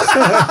 oops.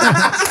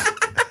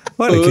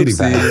 What a kitty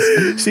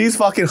pie. She's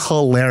fucking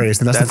hilarious.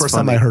 And that's the first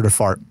time funny. I heard her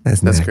fart.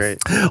 That's Great.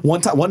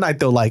 One night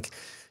though,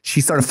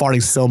 she started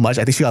farting so much.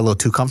 I think she got a little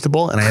too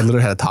comfortable and I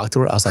literally had to talk to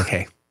her. I was like,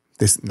 hey,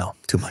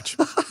 too much.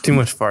 Too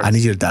much fart. I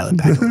need you to dial it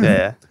back.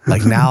 Yeah.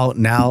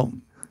 Now,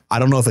 I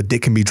don't know if a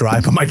dick can be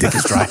dry, but my dick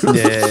is dry. Yeah.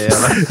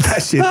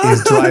 That shit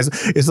is dry.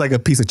 It's like a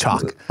piece of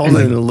chalk. Hold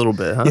it in a little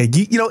bit, huh?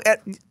 Yeah,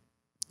 at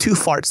 2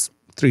 farts,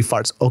 3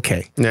 farts,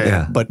 okay.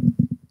 Yeah. But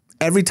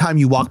every time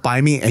you walk by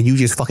me and you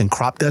just fucking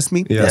crop dust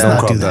me, let's don't not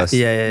crop do that. dust.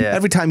 Yeah.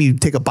 Every time you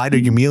take a bite of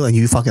your meal and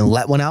you fucking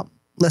let one out,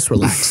 let's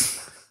relax.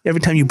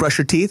 Every time you brush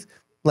your teeth,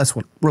 let's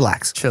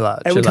relax. Chill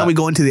out. Every time we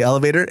go into the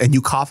elevator and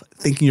you cough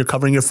thinking you're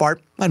covering your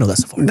fart, I know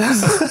that's a fart.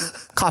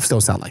 Coughs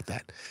don't sound like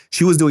that.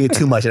 She was doing it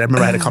too much. And I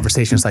remember I had a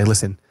conversation. It's like,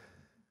 listen,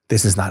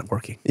 this is not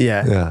working.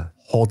 Yeah.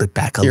 Hold it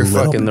back a You're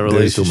little fucking the bit.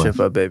 relationship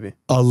up, baby.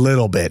 A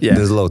little bit. Yeah.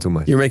 There's a little too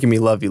much. You're making me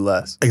love you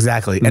less.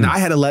 Exactly. And I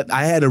had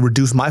to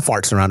reduce my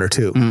farts around her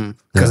too.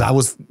 Because I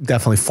was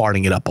definitely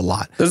farting it up a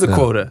lot. There's a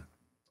quota.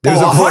 There's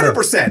a quota.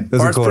 100%.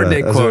 There's a Farts per quota.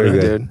 day That's quota, very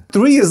good. dude.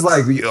 3 is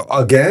like,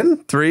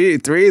 again? Three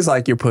is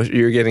like you're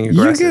getting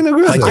aggressive. getting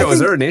aggressive. Like, yo, I is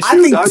there an issue? I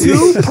think dog?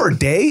 2 per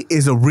day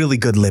is a really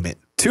good limit.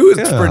 2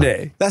 is per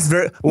day. That's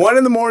very. 1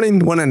 in the morning,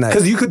 1 at night.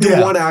 Because you could do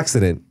one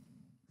accident.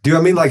 Do you know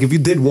what I mean? Like if you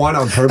did one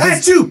on purpose.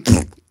 That's 2.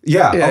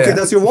 Yeah. Okay, yeah.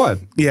 that's your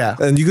one. Yeah.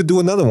 And you could do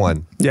another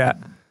one. Yeah.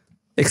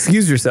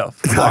 Excuse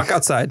yourself. Walk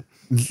outside.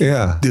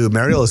 Yeah. Dude,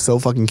 Mariel is so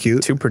fucking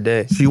cute. 2 per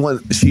day. She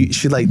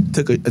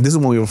took this is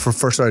when we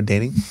first started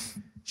dating.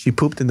 She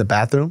pooped in the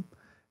bathroom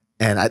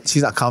and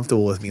she's not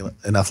comfortable with me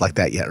enough like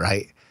that yet,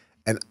 right?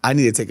 And I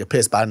need to take a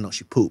piss, but I didn't know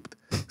she pooped.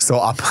 So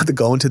I'm about to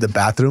go into the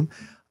bathroom.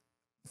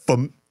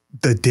 From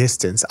the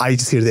distance, I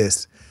just hear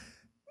this.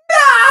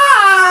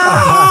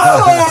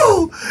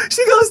 No!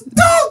 She goes,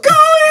 don't go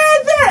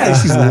in there! And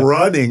she's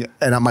running,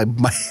 and I'm like,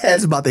 my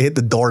head's about to hit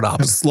the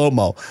doorknob,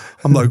 slow-mo.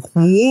 I'm like,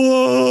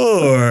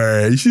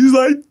 what? She's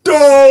like,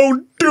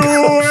 don't do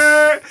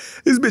it!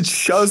 This bitch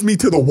shoves me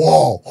to the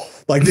wall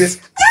like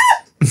this.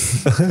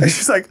 And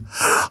she's like,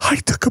 I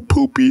took a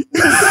poopy.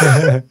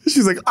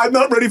 She's like, I'm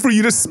not ready for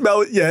you to smell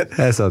it yet.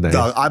 That's so nice.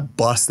 Dog, I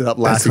busted up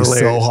laughing so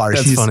hilarious. hard.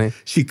 That's funny.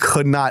 She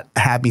could not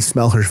have me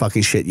smell her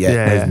fucking shit yet.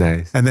 Yeah. That's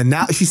nice. And then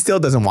now she still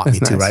doesn't want me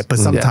to, nice. right? But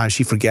sometimes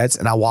she forgets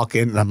and I walk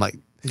in and I'm like,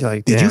 You're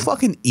like, did you damn.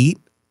 fucking eat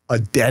a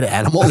dead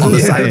animal on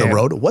the side of the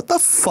road? What the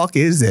fuck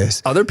is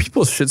this? Other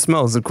people's shit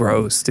smells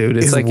gross, dude.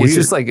 It's It's it's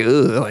just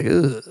weird. like,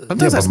 ugh.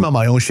 Sometimes I smell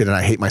my own shit and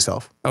I hate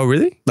myself. Oh,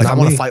 really? Like I Not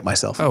want to me. fight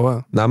myself. Oh,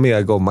 wow. Not me,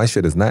 I go, my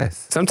shit is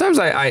nice. Sometimes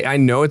I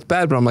know it's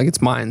bad, but I'm like,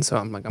 it's mine. So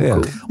I'm like,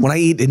 I'm cool. When I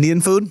eat Indian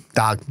food,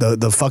 dog,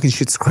 the fucking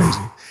shit's crazy.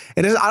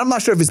 And I'm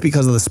not sure if it's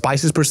because of the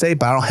spices per se,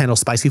 but I don't handle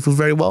spicy food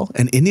very well.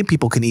 And Indian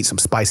people can eat some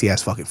spicy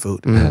ass fucking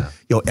food.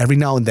 Yo, every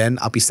now and then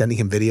I'll be sending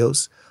him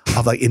videos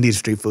of like Indian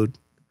street food.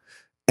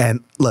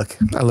 And look,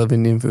 I love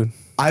Indian food.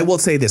 I will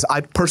say this.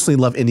 I personally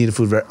love Indian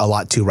food a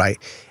lot too, right?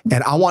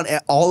 And I want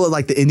all of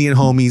like the Indian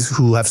homies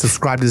who have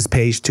subscribed to this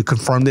page to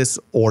confirm this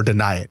or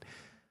deny it.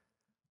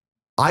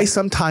 I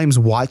sometimes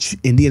watch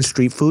Indian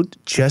street food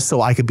just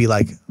so I could be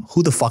like,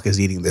 who the fuck is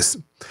eating this?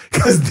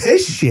 Because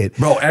this shit.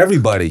 Bro,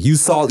 everybody. You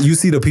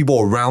see the people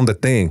around the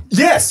thing.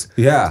 Yes.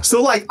 Yeah.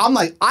 So like, I'm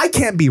like, I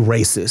can't be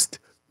racist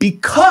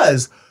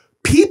because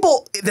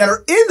people that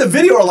are in the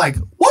video are like,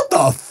 what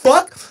the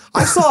fuck?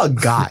 I saw a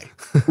guy,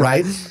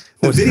 right?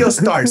 The video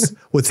starts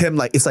with him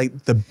like, it's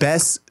like the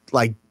best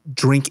like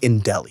drink in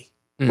Delhi,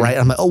 right?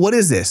 I'm like, oh, what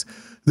is this?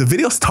 The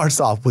video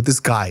starts off with this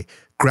guy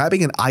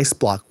grabbing an ice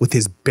block with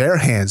his bare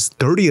hands,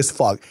 dirty as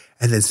fuck,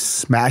 and then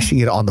smashing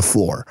it on the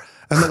floor.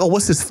 I'm like, oh,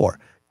 what's this for?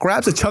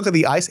 Grabs a chunk of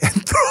the ice and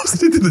throws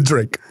it into the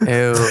drink.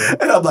 Ew.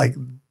 And I'm like,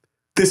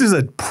 this is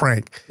a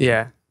prank.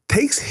 Yeah.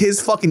 Takes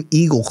his fucking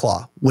eagle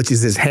claw, which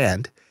is his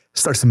hand,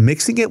 starts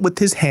mixing it with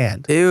his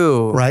hand,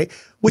 Ew. right?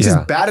 Which is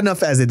Yeah. bad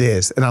enough as it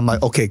is. And I'm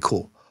like, okay,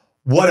 cool.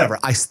 Whatever.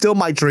 I still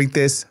might drink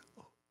this.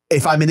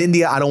 if I'm in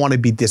India, I don't want to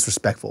be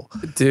disrespectful.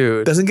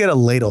 Dude. Doesn't get a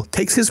ladle.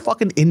 Takes his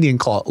fucking Indian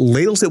claw,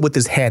 ladles it with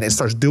his hand, and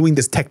starts doing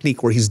this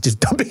technique where he's just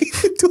dumping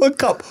it into a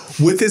cup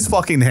with his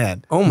fucking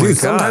hand. Oh my God.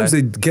 Sometimes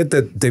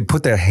they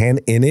put their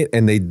hand in it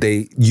and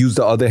they use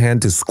the other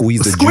hand to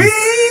squeeze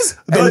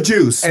the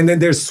juice. And then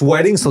they're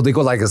sweating, so they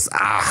go like this,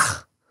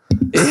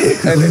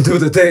 and then do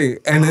the thing.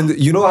 And then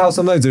you know how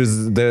sometimes there's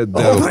the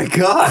oh my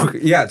God.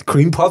 Yeah,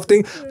 cream puff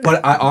thing.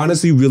 But I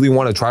honestly really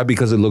want to try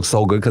because it looks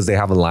so good because they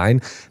have a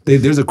line.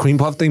 There's a cream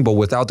puff thing, but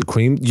without the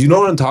cream. You know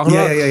what I'm talking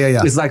about?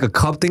 Yeah. It's like a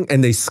cup thing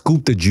and they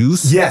scoop the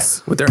juice.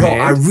 Yes. With their Bro,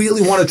 hand. I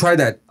really want to try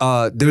that.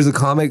 There's a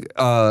comic,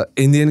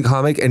 Indian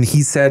comic, and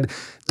he said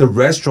the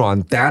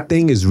restaurant, that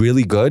thing is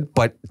really good,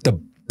 but the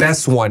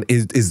best one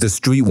is the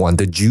street one,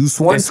 the juice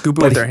one. They scoop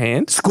it with their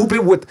hand? Scoop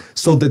it with,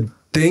 so the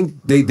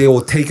thing, they will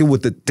take it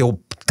with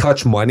they'll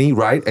touch money,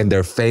 right? And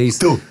their face.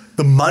 Dude,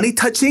 the money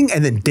touching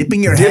and then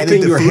dipping your hand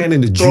into hand in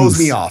the throws juice.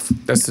 me off.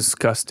 That's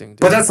disgusting. Dude.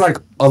 But that's like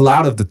a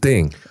lot of the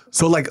thing.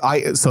 So like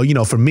you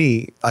know, for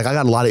me, like I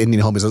got a lot of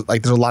Indian homies.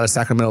 Like there's a lot of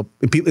Sacramento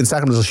people in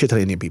Sacramento. There's a shit ton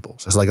of Indian people.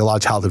 So it's like a lot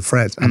of childhood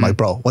friends. And I'm like,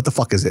 bro, what the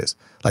fuck is this?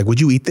 Like, would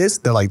you eat this?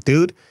 They're like,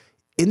 dude,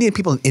 Indian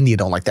people in India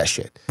don't like that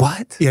shit.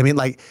 What? Yeah, I mean,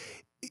 like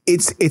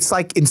it's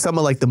like in some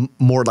of like the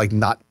more like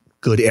not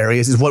good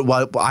areas is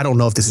what I don't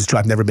know if this is true.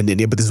 I've never been to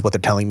India, but this is what they're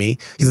telling me.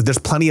 He said there's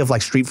plenty of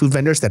like street food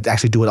vendors that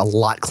actually do it a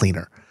lot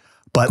cleaner.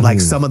 But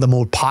like some of the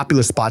more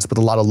popular spots with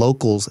a lot of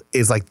locals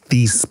is like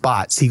these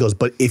spots. He goes,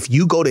 but if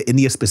you go to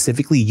India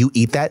specifically, you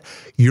eat that,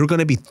 you're going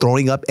to be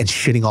throwing up and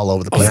shitting all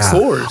over the place. Of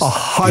course.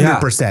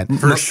 100%.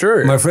 For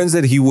sure. My friend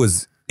said he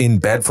was in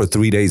bed for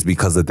 3 days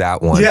because of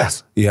that one.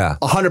 Yes. Yeah.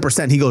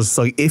 100%. He goes,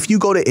 so if you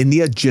go to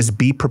India, just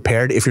be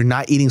prepared. If you're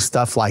not eating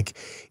stuff like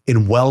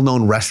in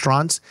well-known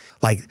restaurants,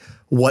 like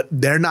what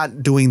they're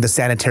not doing the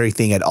sanitary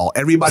thing at all.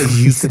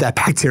 Everybody's used to that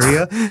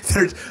bacteria.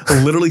 They're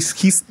literally,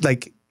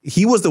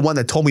 he was the one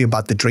that told me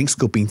about the drink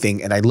scooping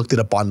thing, and I looked it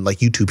up on like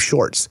YouTube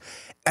Shorts,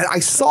 and I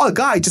saw a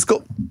guy just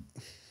go.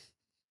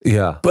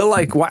 Yeah. But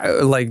like, why?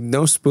 Like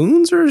no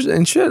spoons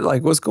and shit.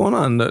 Like, what's going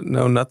on?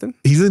 No, nothing.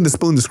 He's using the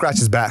spoon to scratch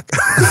his back.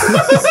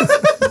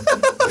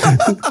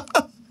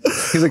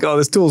 He's like, oh,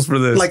 there's tools for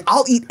this. Like,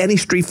 I'll eat any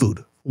street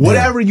food,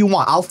 whatever you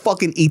want. I'll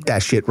fucking eat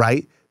that shit,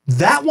 right?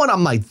 That one,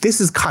 I'm like, this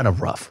is kind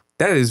of rough.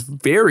 That is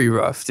very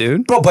rough,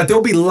 dude. Bro, but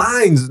there'll be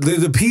lines.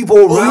 The people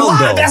around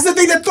though. That's the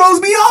thing that throws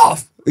me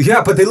off.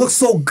 Yeah, but they look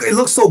so good. It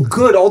looks so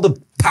good. All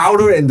the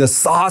powder and the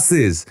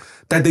sauces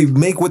that they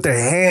make with their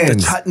hands.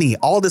 The chutney,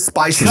 all the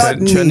spices.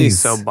 Chutney's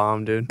so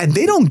bomb, dude. And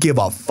they don't give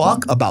a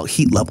fuck about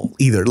heat level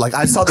either. Like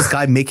I saw this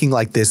guy making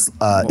like this, it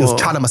was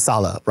chana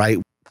masala, right?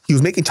 He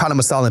was making chana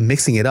masala and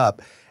mixing it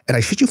up. And I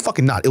shit you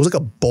fucking not. It was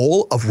like a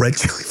bowl of red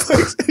chili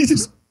flakes. And he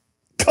just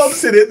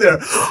dumps it in there. I'm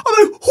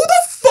like, who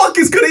the fuck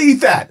is gonna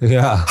eat that?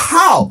 Yeah.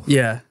 How?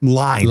 Yeah.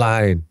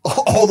 Line.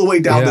 All the way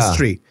down the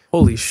street.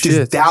 Holy shit.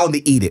 Just down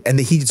to eat it. And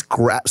then he just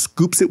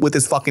scoops it with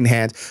his fucking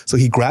hand. So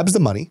he grabs the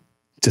money,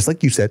 just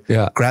like you said.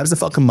 Yeah. Grabs the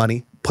fucking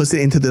money, puts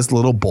it into this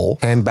little bowl.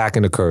 And back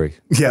in the curry.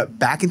 Yeah,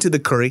 back into the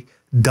curry,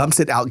 dumps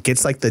it out,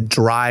 gets like the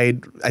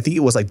dried, I think it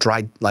was like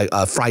dried, like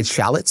fried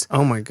shallots.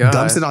 Oh my God.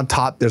 Dumps it on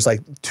top. There's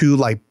like two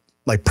like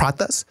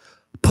pratas,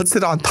 puts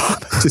it on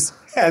top, just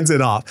hands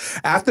it off.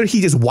 After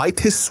he just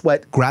wiped his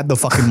sweat, grabbed the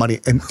fucking money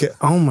and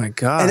oh my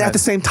God. And at the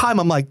same time,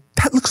 I'm like,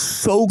 that looks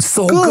so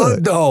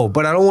good though.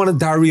 But I don't want a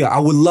diarrhea. I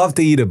would love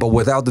to eat it, but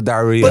without the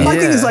diarrhea. But my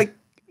thing is like,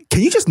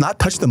 can you just not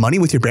touch the money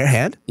with your bare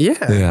hand?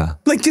 Yeah. Yeah.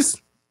 Like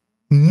just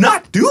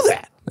not do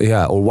that.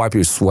 Yeah, or wipe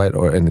your sweat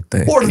or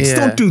anything. Or just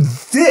don't do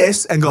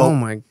this and go. Oh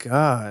my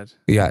God.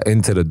 Yeah,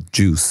 into the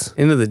juice.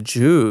 Into the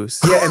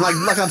juice. Yeah, and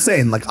like I'm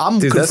saying, like I'm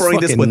Dude, conferring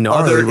this with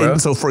gnarly, other.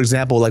 So for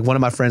example, like one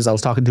of my friends, I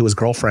was talking to his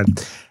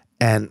girlfriend,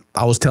 and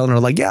I was telling her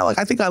like, yeah, like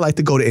I think I like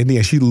to go to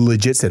India. She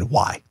legit said,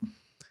 why?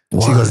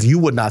 She goes, you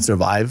would not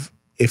survive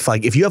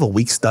if you have a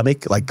weak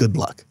stomach. Like, good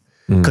luck.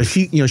 Because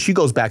she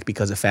goes back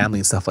because of family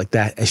and stuff like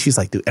that. And she's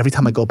like, dude, every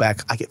time I go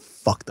back, I get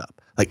fucked up.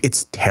 Like,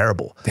 it's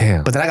terrible.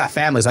 Damn. But then I got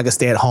family, so I can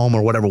stay at home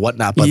or whatever,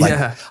 whatnot. But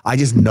like, I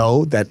just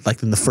know that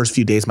like in the first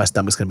few days, my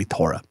stomach's gonna be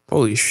tore up.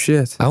 Holy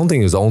shit. I don't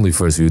think it was only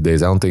first few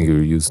days. I don't think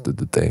you're used to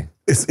the thing.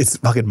 It's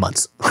fucking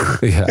months.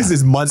 Yeah. It's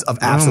just months of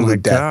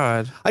absolute death.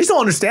 God. I just don't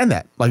understand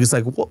that. Like, it's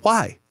like,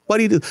 why? What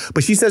do you do?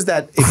 But she says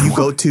that if you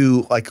go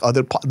to like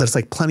there's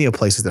like plenty of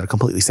places that are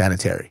completely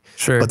sanitary.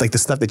 Sure. But like the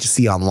stuff that you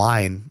see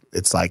online,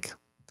 it's like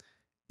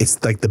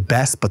the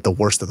best, but the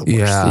worst of the worst.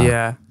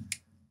 Yeah.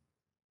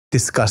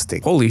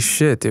 Disgusting. Holy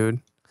shit, dude.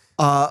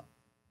 Not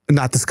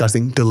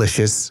disgusting.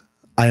 Delicious.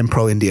 I am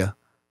pro India.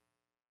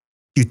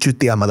 You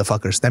chutia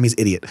motherfuckers. That means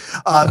idiot.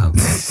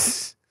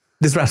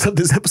 This wraps up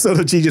this episode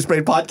of Genius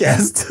Brain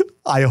Podcast.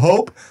 I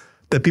hope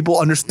that people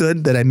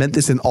understood that I meant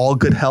this in all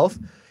good health.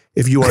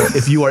 If you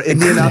are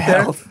Indian out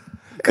there,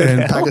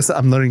 and Pakistan,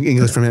 I'm learning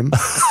English from him.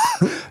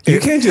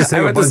 You can't just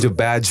say a bunch of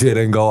bad shit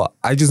and go,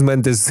 I just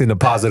meant this in a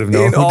positive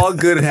note. In all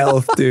good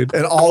health, dude.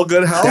 In all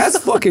good health? That's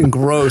fucking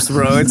gross,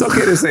 bro. It's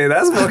okay to say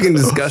that's fucking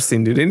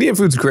disgusting, dude. Indian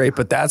food's great,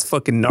 but that's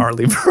fucking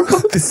gnarly, bro.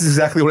 This is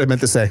exactly what I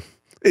meant to say.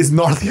 is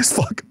gnarly as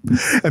fuck.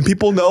 And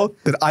people know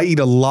that I eat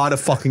a lot of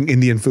fucking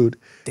Indian food.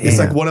 Damn. It's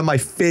like one of my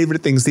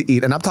favorite things to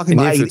eat. And I'm talking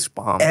about I eat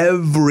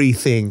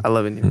everything. I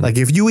love Indian food. Like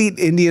if you eat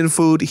Indian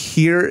food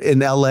here in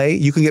LA,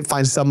 you can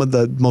find some of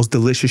the most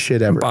delicious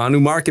shit ever.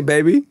 Banu Market,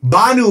 baby.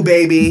 Banu,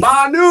 baby.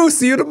 Banu,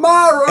 see you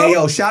tomorrow. Hey,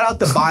 yo, shout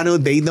out to Banu.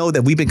 They know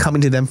that we've been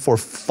coming to them for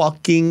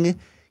fucking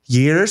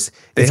years.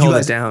 They hold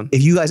it down.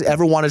 If you guys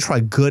ever want to try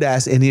good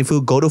ass Indian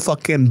food, go to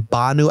fucking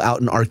Banu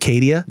out in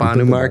Arcadia.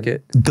 Banu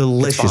Market.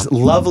 Delicious.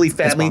 Lovely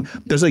family.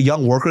 There's a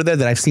young worker there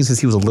that I've seen since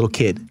he was a little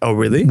kid. Oh,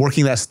 really?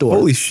 Working that store.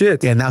 Holy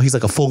shit. Yeah, now he's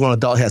like a full grown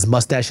adult. He has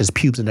mustache, has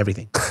pubes and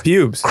everything.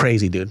 Pubes.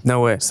 Crazy, dude.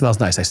 No way.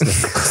 Smells nice, I think.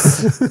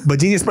 But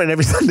Genius Brain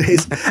every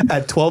Sundays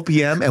at 12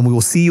 p.m. And we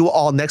will see you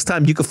all next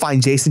time. You can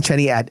find Jason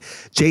Cheney at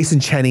Jason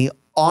Cheney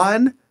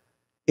on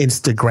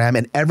Instagram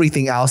and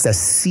everything else.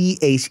 That's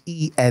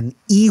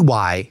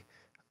CHENEY.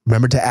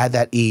 Remember to add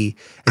that E.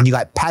 And you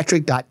got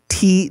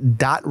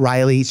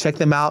patrick.t.riley. Check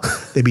them out.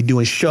 They be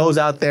doing shows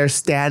out there,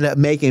 stand up,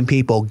 making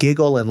people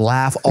giggle and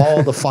laugh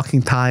all the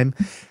fucking time.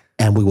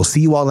 And we will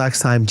see you all next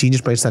time.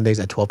 Genius Brain Sundays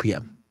at 12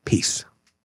 p.m. Peace.